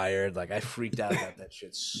fired. Like I freaked out about that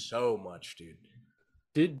shit so much, dude.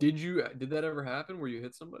 Did that ever happen where you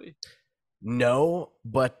hit somebody? No,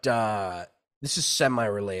 but this is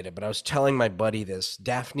semi-related. But I was telling my buddy this.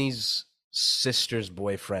 Daphne's sister's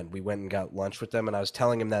boyfriend. We went and got lunch with them, and I was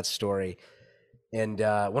telling him that story. And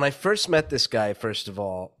when I first met this guy, first of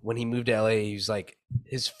all, when he moved to LA, he was like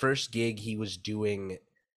his first gig he was doing.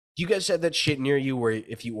 You guys had that shit near you where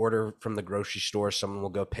if you order from the grocery store, someone will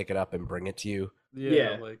go pick it up and bring it to you. Yeah,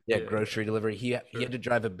 Yeah. like Yeah, grocery delivery. He Sure. had to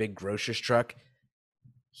drive a big grocer's truck.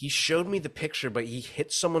 He showed me the picture, but he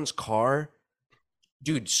hit someone's car,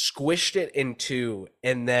 dude, squished it in two,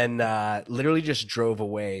 and then literally just drove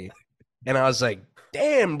away. And I was like,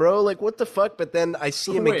 damn, bro, like what the fuck? But then I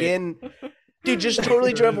see him Wait. again. Dude, just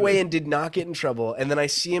totally drove away Crazy. and did not get in trouble. And then I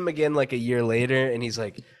see him again like a year later, and he's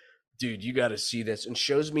like, dude, you got to see this. And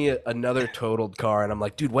shows me another totaled car. And I'm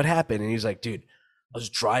like, dude, what happened? And he's like, dude, I was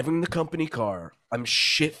driving the company car. I'm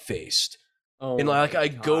shit faced. Oh And like my I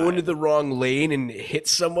go into God. the wrong lane and hit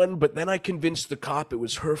someone, but then I convinced the cop it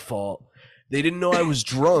was her fault. They didn't know I was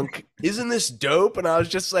drunk. Isn't this dope? And I was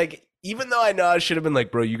just like, even though I know I should have been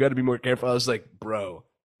like, bro, you got to be more careful. I was like, bro,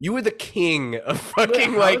 you were the king of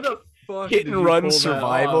fucking How like the fuck hit did and you run pull that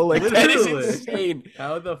survival. off? Like that is Literally. insane.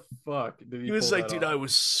 How the fuck did He was pull like, that dude, I off?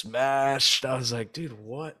 was smashed. I was like, dude,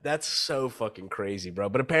 what? That's so fucking crazy, bro.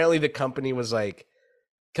 But apparently the company was like,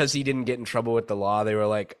 because he didn't get in trouble with the law, they were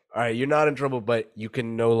like, all right, you're not in trouble, but you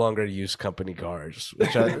can no longer use company cars,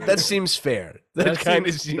 which that seems fair. That kind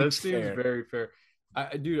of That seems seems fair. very fair.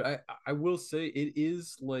 Dude, I will say it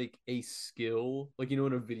is like a skill, like in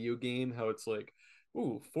a video game, how it's like,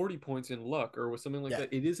 ooh, 40 points in luck or with something like Yeah.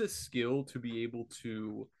 that. It is a skill to be able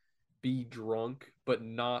to be drunk but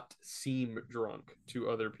not seem drunk to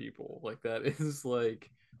other people. Like that is like,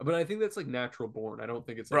 but I think that's like natural born. I don't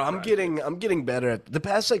think it's Bro, like practiced. I'm getting better at the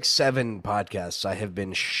past like 7 podcasts. I have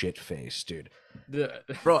been shit faced, dude. Yeah.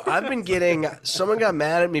 Bro, I've been getting. Someone got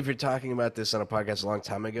mad at me for talking about this on a podcast a long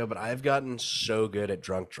time ago, but I've gotten so good at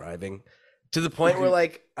drunk driving to the point where Dude,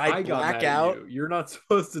 like I I got black mad at out. you. You're not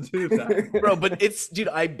supposed to do that. Bro, but it's dude,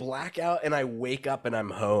 I black out and I wake up and I'm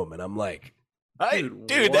home and I'm like, dude,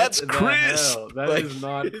 What that's the Chris. hell? That Like, is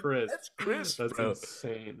not Chris. that's Chris, That's bro.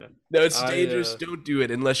 insane. No, it's I dangerous. Don't do it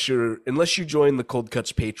unless you join the Cold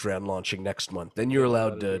Cuts Patreon launching next month. Then you're Then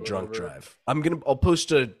allowed that'll to do drunk whatever. drive. I'll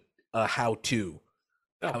post a how to.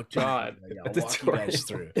 Oh How to. God. Yeah, A I'll walk you guys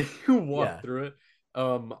tutorial. through. You walk Yeah. through it.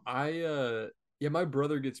 Yeah, my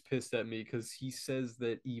brother gets pissed at me because he says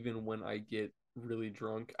that even when I get really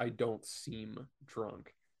drunk, I don't seem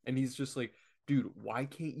drunk. And he's just like, dude, why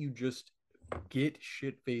can't you just get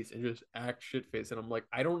shit faced and just act shit faced? And I'm like,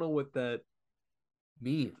 I don't know what that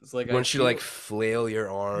means. Like You I want you to feel like flail your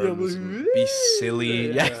yeah, I'm arms like, and be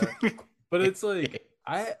silly. yeah. Yeah. But it's like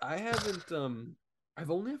I haven't I've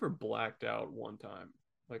only ever blacked out one time.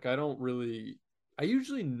 Like I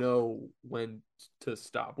usually know when to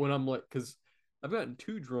stop when I'm like cuz I've gotten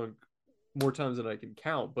too drunk more times than I can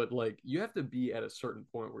count, but like you have to be at a certain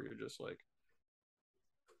point where you're just like,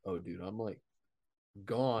 "Oh dude, I'm like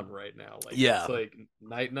gone right now." Like Yeah. it's like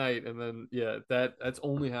night night and then yeah, that's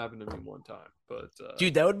only happened to me one time. But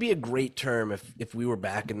Dude, that would be a great term if we were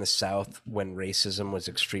back in the South when racism was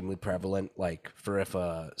extremely prevalent. Like for if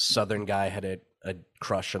a Southern guy had a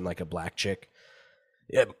crush on like a black chick.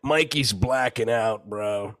 Yeah, Mikey's blacking out,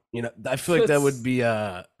 bro. You know, I feel like that would be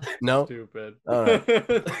no. stupid. All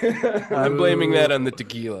right. I'm blaming that on the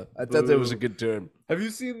tequila. I thought that was a Boo. good term. Have you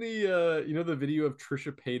seen the video of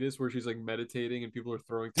Trisha Paytas where she's like meditating and people are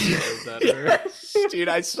throwing tomatoes at her? Dude,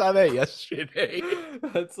 I saw that yesterday.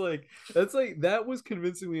 that's like that was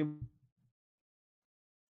convincingly.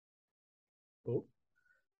 Oh,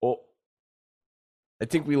 Oh, I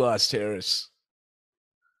think we lost Harris.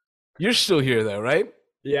 You're still here though, right?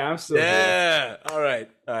 Yeah, I'm still here. Yeah. All right.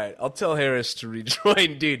 I'll tell Harris to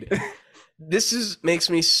rejoin, dude. Makes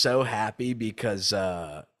me so happy because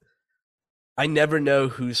I never know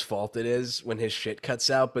whose fault it is when his shit cuts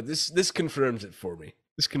out, but this confirms it for me.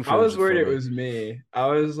 This I confirms was it worried for it me. was me. I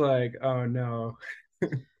was like, oh no.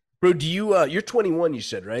 Bro, do you you're 21, you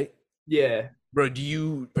said, right? Yeah. Bro,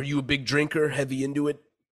 are you a big drinker, heavy into it?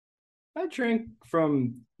 I drink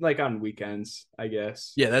from like on weekends, I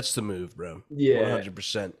guess. Yeah, that's the move, bro. Yeah.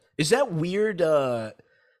 100%. Is that weird?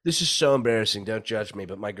 This is so embarrassing. Don't judge me,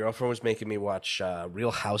 but my girlfriend was making me watch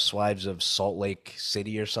Real Housewives of Salt Lake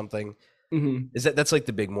City or something. Hmm. That's like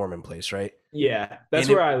the big Mormon place, right? Yeah. And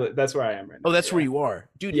it, That's where I am right oh, now. that's where Yeah. you are,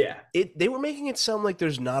 dude. Yeah. They were making it sound like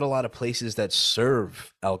there's not a lot of places that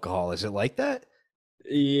serve alcohol. Is it like that?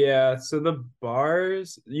 Yeah. So the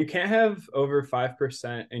bars, you can't have over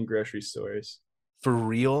 5% in grocery stores. For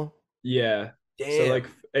real? Yeah. So like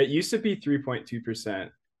Damn. it used to be 3.2%.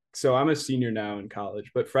 So I'm a senior now in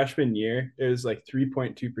college, but freshman year it was like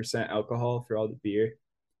 3.2% alcohol for all the beer.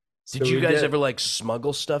 Did So you we guys get ever like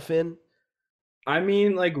smuggle stuff in? I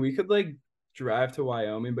mean like we could like drive to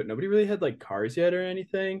Wyoming, but nobody really had like cars yet or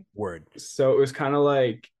anything. Word. So it was kind of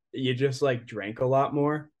like you just like drank a lot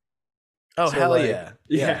more. Oh, So hell like yeah.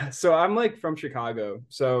 Yeah. yeah, so I'm like from Chicago.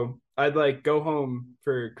 So I'd like go home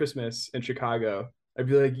for Christmas in Chicago. I'd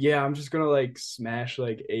be like, yeah, I'm just gonna like smash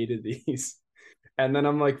like 8 of these. And then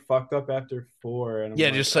I'm like fucked up after four, and I'm Yeah,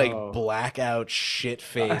 like, just like oh, blackout, shit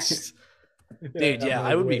faced. yeah. Dude, I'm yeah, I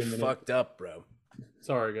like, would be wait a minute. fucked up, bro.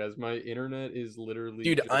 Sorry, guys. My internet is literally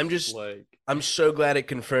Dude, just like I'm so glad it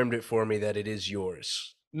confirmed it for me that it is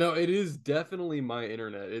yours. no, it is definitely my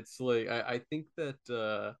internet. It's like I think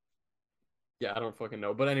that yeah, I don't fucking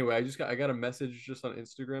know. But anyway, I got a message just on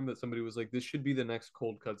Instagram that somebody was like, "This should be the next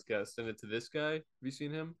Cold Cuts guest," and it's this guy. Have you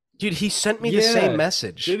seen him? Dude, he sent me the same Yeah.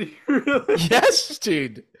 message. Did he really? Yes,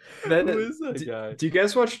 dude. Then Who is that guy? do you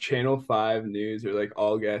guys watch Channel 5 news or like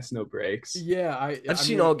All Gas No Breaks? Yeah, I've I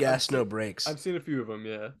seen mean, all gas, no brakes. I've seen a few of them.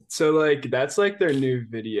 Yeah. So like that's like their new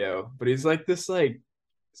video, but he's like this like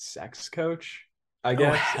sex coach, I Oh,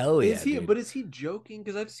 guess. hell yeah, Is he? dude. But is he joking?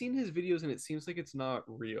 Because I've seen his videos and it seems like it's not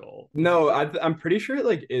real. No, I'm pretty sure it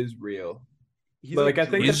like is real. He's Like I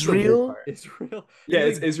think that's the weird Israel? part. it's real. Yeah,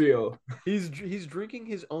 He's it's like, Israel. he's drinking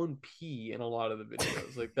his own pee in a lot of the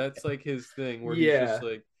videos. Like that's like his thing where he's Yeah. just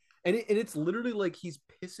like, and it's literally like he's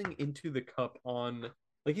pissing into the cup on.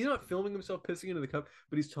 Like he's not filming himself pissing into the cup,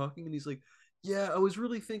 but he's talking and he's like, "Yeah, I was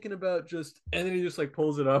really thinking about just," and then he just like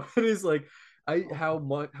pulls it up and he's like,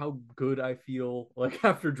 how good I feel like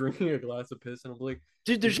after drinking a glass of piss," and I'm like,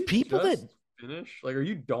 Dude, "Did there's you people that just finish? Like, are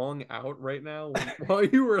you dong out right now while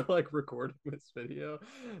you were like recording this video?"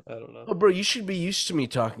 I don't know. Oh, bro, you should be used to me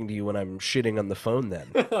talking to you when I'm shitting on the phone then.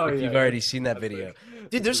 Oh If yeah, you've already seen that that's video. like-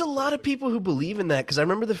 Dude, there's a lot of people who believe in that because I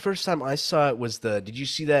remember the first time I saw it was did you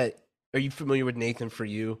see that? Are you familiar with Nathan For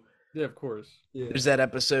You? Yeah, of course. Yeah. There's that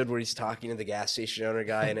episode where he's talking to the gas station owner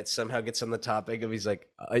guy, and it somehow gets on the topic of he's like,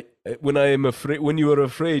 when you are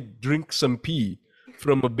afraid, drink some pee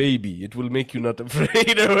from a baby. It will make you not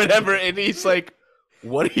afraid or whatever. And he's like,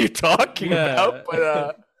 what are you talking about?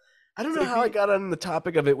 But I don't know how I got on the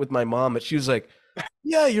topic of it with my mom, but she was like,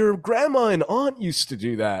 yeah, your grandma and aunt used to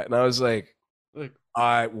do that. And I was like, Like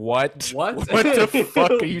what? What? What the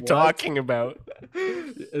fuck are you What? talking about?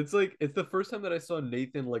 It's like it's the first time that I saw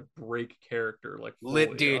Nathan like break character like Lit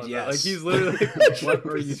fully dude, on that. yes. Like he's literally like, what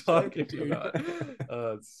are you talking Dude. about?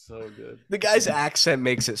 It's so good. The guy's accent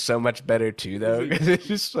makes it so much better too, though. He's like- 'Cause it's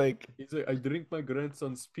just like, He's like, I drink my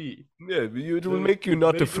grandson's pee. yeah, it will Like, make you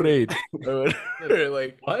not make you- afraid. Or whatever,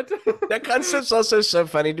 like What? that concept's also so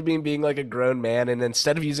funny to me, being like a grown man, and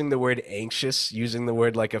instead of using the word anxious, using the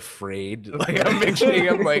word like afraid. Like I'm picturing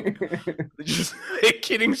him like just like,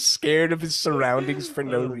 getting scared of his surroundings for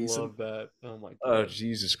no I reason. love that. Oh my god. Oh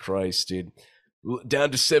Jesus Christ, dude! Down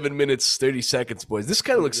to 7 minutes 30 seconds, boys. This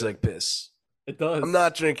kind of looks Yeah. like piss. It does. I'm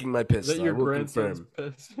not drinking my piss. Is that though, your I will grandson's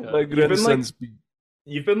confirm. piss? Yeah. My been, like- grandson's.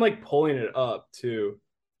 You've been like pulling it up too.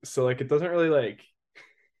 So like it doesn't really like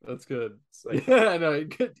That's good. it's like Yeah, I know.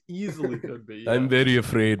 It could easily could be. Yeah. I'm very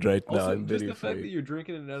afraid right now. Also, I'm just very the fact that afraid. you're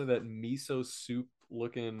drinking it out of that miso soup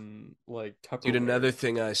looking like Tupperware. Dude, another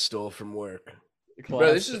thing I stole from work. Classic.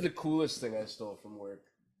 Bro, this is the coolest thing I stole from work.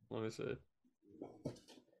 Let me see.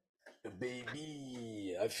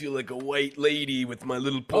 Baby, I feel like a white lady with my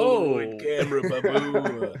little Polaroid Oh. camera,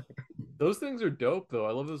 babu. Those things are dope though.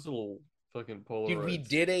 I love those little fucking Polaroids. Dude, we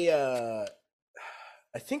did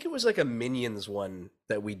I think it was like a Minions one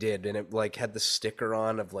that we did, and it like had the sticker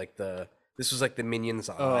on of like this was like the Minions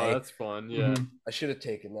eye. Oh, that's fun. Yeah. Mhm. I should have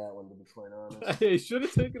taken that one, to be quite honest. I should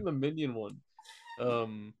have taken the minion one.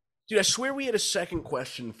 Dude, I swear we had a second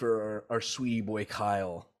question for our sweetie boy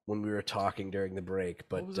Kyle when we were talking during the break,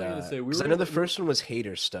 but What was I gonna say? 'cause I know the first one was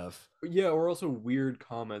hater stuff. Yeah, or also weird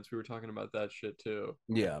comments. We were talking about that shit too.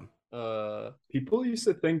 Yeah. people used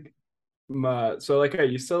to think so like I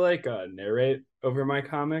used to like narrate over my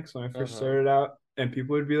comics when I 1st Uh-huh. started out, and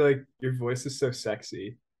people would be like, your voice is so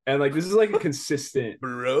sexy. And like this is like a consistent,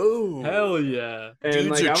 Bro. Hell yeah. and Dudes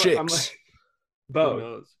like or I'm chicks? like Who both.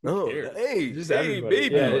 knows? Who Oh, cares? hey, Just hey, everybody.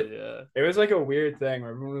 baby. Yeah, Hell yeah. it was like a weird thing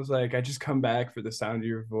where everyone was like, I just come back for the sound of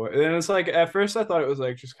your voice. And it's like at first I thought it was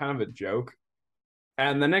like just kind of a joke.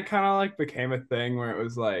 And then it kind of like became a thing where it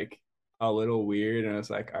was like a little weird. And I was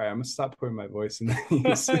like, all right, I'm gonna stop putting my voice in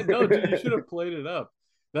these. No, dude, you should have played it up.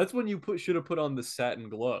 That's when you should have put on the satin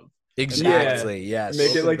glove. Exactly. Yeah, Yes. make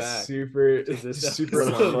it Welcome like back super to this super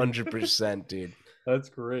episode. 100%, dude. That's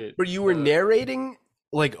great. But you were narrating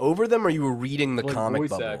like over them, or you were reading the like comic voice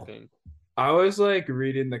bubble? acting. I was like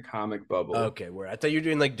reading the comic bubble. Okay, where I thought you were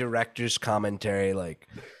doing like director's commentary, like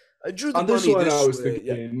I drew the On this bunny one, I was way.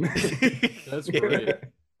 thinking. That's great.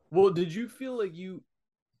 Well, did you feel like you?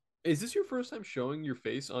 Is this your first time showing your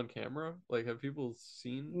face on camera? Like, have people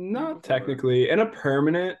seen? you Not before? technically, in a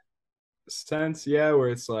permanent sense, yeah, where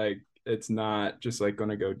it's like it's not just like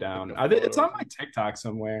gonna go down. Like a I think it's photo on or my TikTok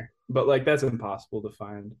somewhere, but like that's impossible to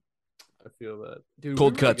find. I feel that, dude.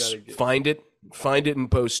 Cold we really cuts. gotta get, Find it,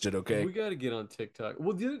 and post it. Okay. we gotta get on TikTok.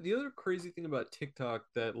 Well, the other crazy thing about TikTok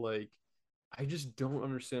that like I just don't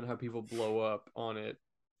understand how people blow up on it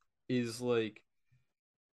is like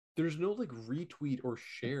there's no like retweet or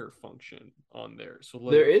share function on there. So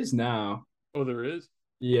like There is now. oh there is.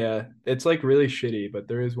 Yeah, it's like really shitty, but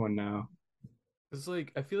there is one now. It's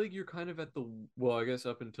like I feel like you're kind of at the well, I guess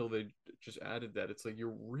up until they just added that, it's like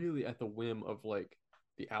you're really at the whim of like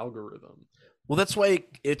the algorithm. Well, that's why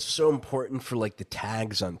it's so important for like the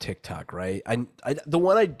tags on TikTok, right? The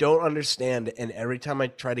one I don't understand, and every time I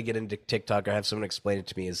try to get into TikTok, I have someone explain it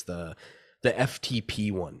to me, is the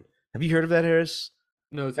FTP one. Have you heard of that, Harris?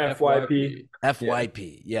 No, it's FYP.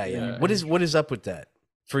 FYP. Yeah. Yeah. What is up with that?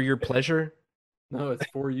 For your pleasure? No, it's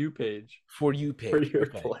for you page. For you page. For your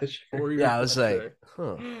Okay. pleasure. For your Yeah, I was pleasure. like,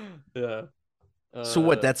 huh. Yeah. So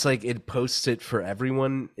what? That's like it posts it for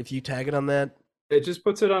everyone if you tag it on that. It just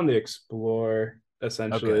puts it on the explore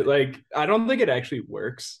essentially. Okay. Like I don't think it actually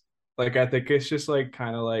works. Like I think it's just like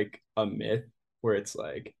kind of like a myth where it's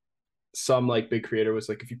like some like big creator was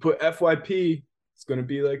like, if you put FYP, it's gonna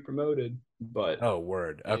be like promoted. But Oh,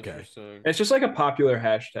 word. Okay. Interesting. it's just like a popular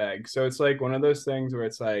hashtag. So it's like one of those things where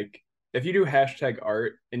it's like if you do hashtag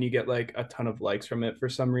art and you get like a ton of likes from it for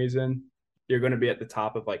some reason, you're gonna be at the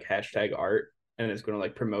top of like hashtag art and it's gonna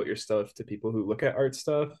like promote your stuff to people who look at art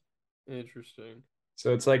stuff. Interesting.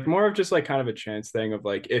 So it's like more of just like kind of a chance thing of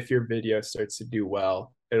like if your video starts to do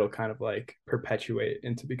well, it'll kind of like perpetuate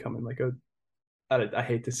into becoming like I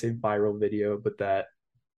hate to say viral video, but that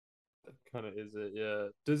Kind of is it, yeah.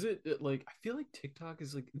 Does it like I feel like TikTok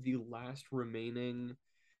is like the last remaining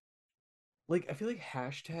like I feel like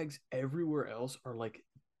hashtags everywhere else are like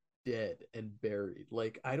dead and buried.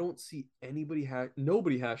 Like I don't see nobody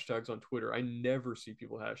hashtags on Twitter. I never see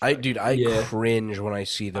people hashtag. I Yeah. cringe when I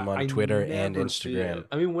see them on I Twitter and never see Instagram. it.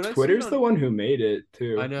 I mean, when Twitter's I see the it on, one who made it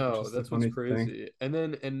too. I know which is the that's what's funny thing. crazy.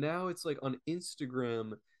 And now it's like on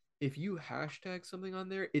Instagram, if you hashtag something on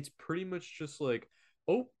there, it's pretty much just like,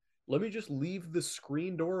 oh, let me just leave the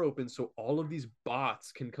screen door open so all of these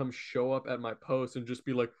bots can come show up at my post and just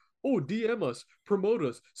be like, oh, DM us, promote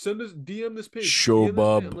us, send us, DM this page, Show DM this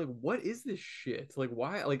bub. page. I'm like, what is this shit? Like,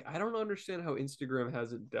 why? Like, I don't understand how Instagram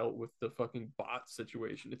hasn't dealt with the fucking bot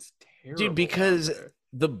situation. It's terrible, Dude, because out there.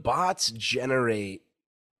 the bots generate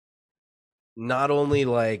not only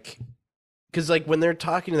like because like when they're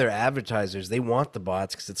talking to their advertisers, they want the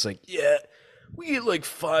bots because it's like, yeah, we get like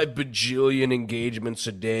 5 bajillion engagements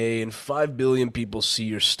a day and 5 billion people see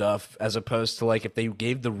your stuff, as opposed to like if they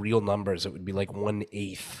gave the real numbers, it would be like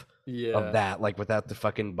 1/8 Yeah, of that, like without the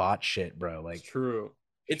fucking bot shit, bro. it's Like true.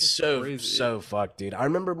 it's Shit's so crazy. so fucked, dude. I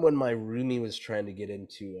remember when my roomie was trying to get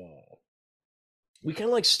into we kind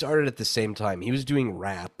of like started at the same time. He was doing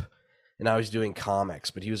rap and I was doing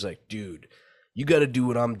comics, but he was like, dude, you got to do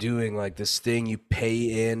what I'm doing, like this thing you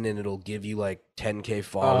pay in and it'll give you like 10K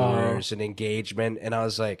followers and engagement. And I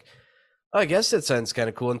was like, oh, I guess that sounds kind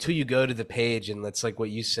of cool until you go to the page and that's like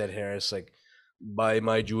what you said, Harris, like buy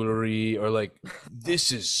my jewelry, or like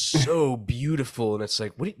this is so beautiful, and it's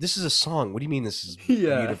like, this is a song, what do you mean this is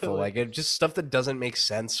Yeah, beautiful? Like it just stuff that doesn't make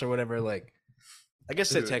sense or whatever. Like I guess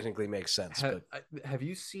Dude, that technically makes sense, but have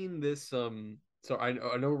you seen this? So I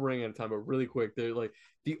know we're running out of time, but really quick, they're like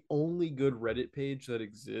the only good Reddit page that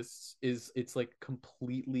exists is it's like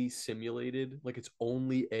completely simulated, like it's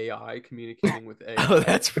only AI communicating with AI. oh,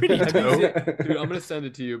 that's pretty Have you dope. seen, dude, I'm gonna send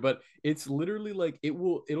it to you, but it's literally like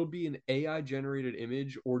it'll be an AI generated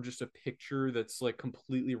image or just a picture that's like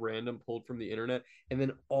completely random pulled from the internet, and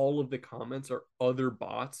then all of the comments are other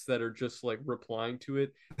bots that are just like replying to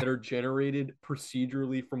it that are generated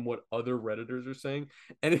procedurally from what other Redditors are saying,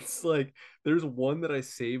 and it's like There's one that I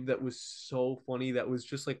saved that was so funny. That was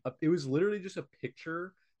just like it was literally just a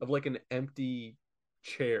picture of like an empty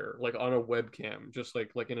chair, like on a webcam, just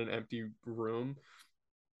like in an empty room.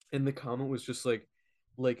 And the comment was just like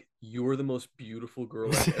you're the most beautiful girl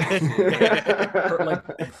I've ever seen.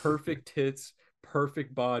 Like perfect tits,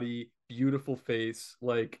 perfect body, beautiful face.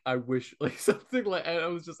 Like I wish like something like, and I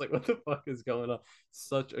was just like, what the fuck is going on?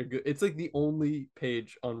 Such a good, it's like the only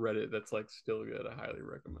page on Reddit that's like still good. I highly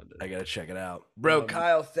recommend it. I gotta check it out, bro.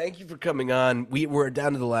 Kyle, thank you for coming on. We're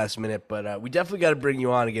down to the last minute, but we definitely got to bring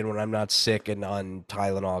you on again when I'm not sick and on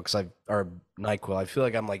Tylenol or NyQuil. I feel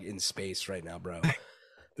like I'm like in space right now, bro.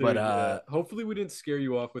 Dude, But yeah. Hopefully we didn't scare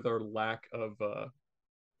you off with our lack of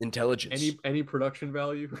intelligence, any production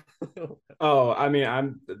value. Oh, I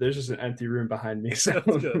mean, there's just an empty room behind me, so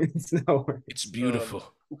it's no worries. It's beautiful.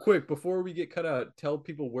 Quick, before we get cut out, tell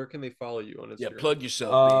people where can they follow you on Instagram? Yeah, plug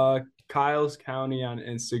yourself, baby. Kylescounty on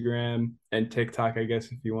Instagram and TikTok, I guess,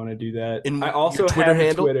 if you want to do that. And I also your Twitter have a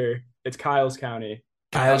handle? Twitter. It's Kylescounty.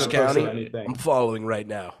 Kylescounty. I'm following right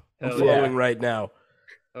now. Right now.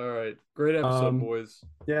 All right, great episode, boys.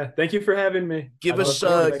 Yeah, thank you for having me. Give us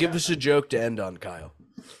a joke to end on, Kyle.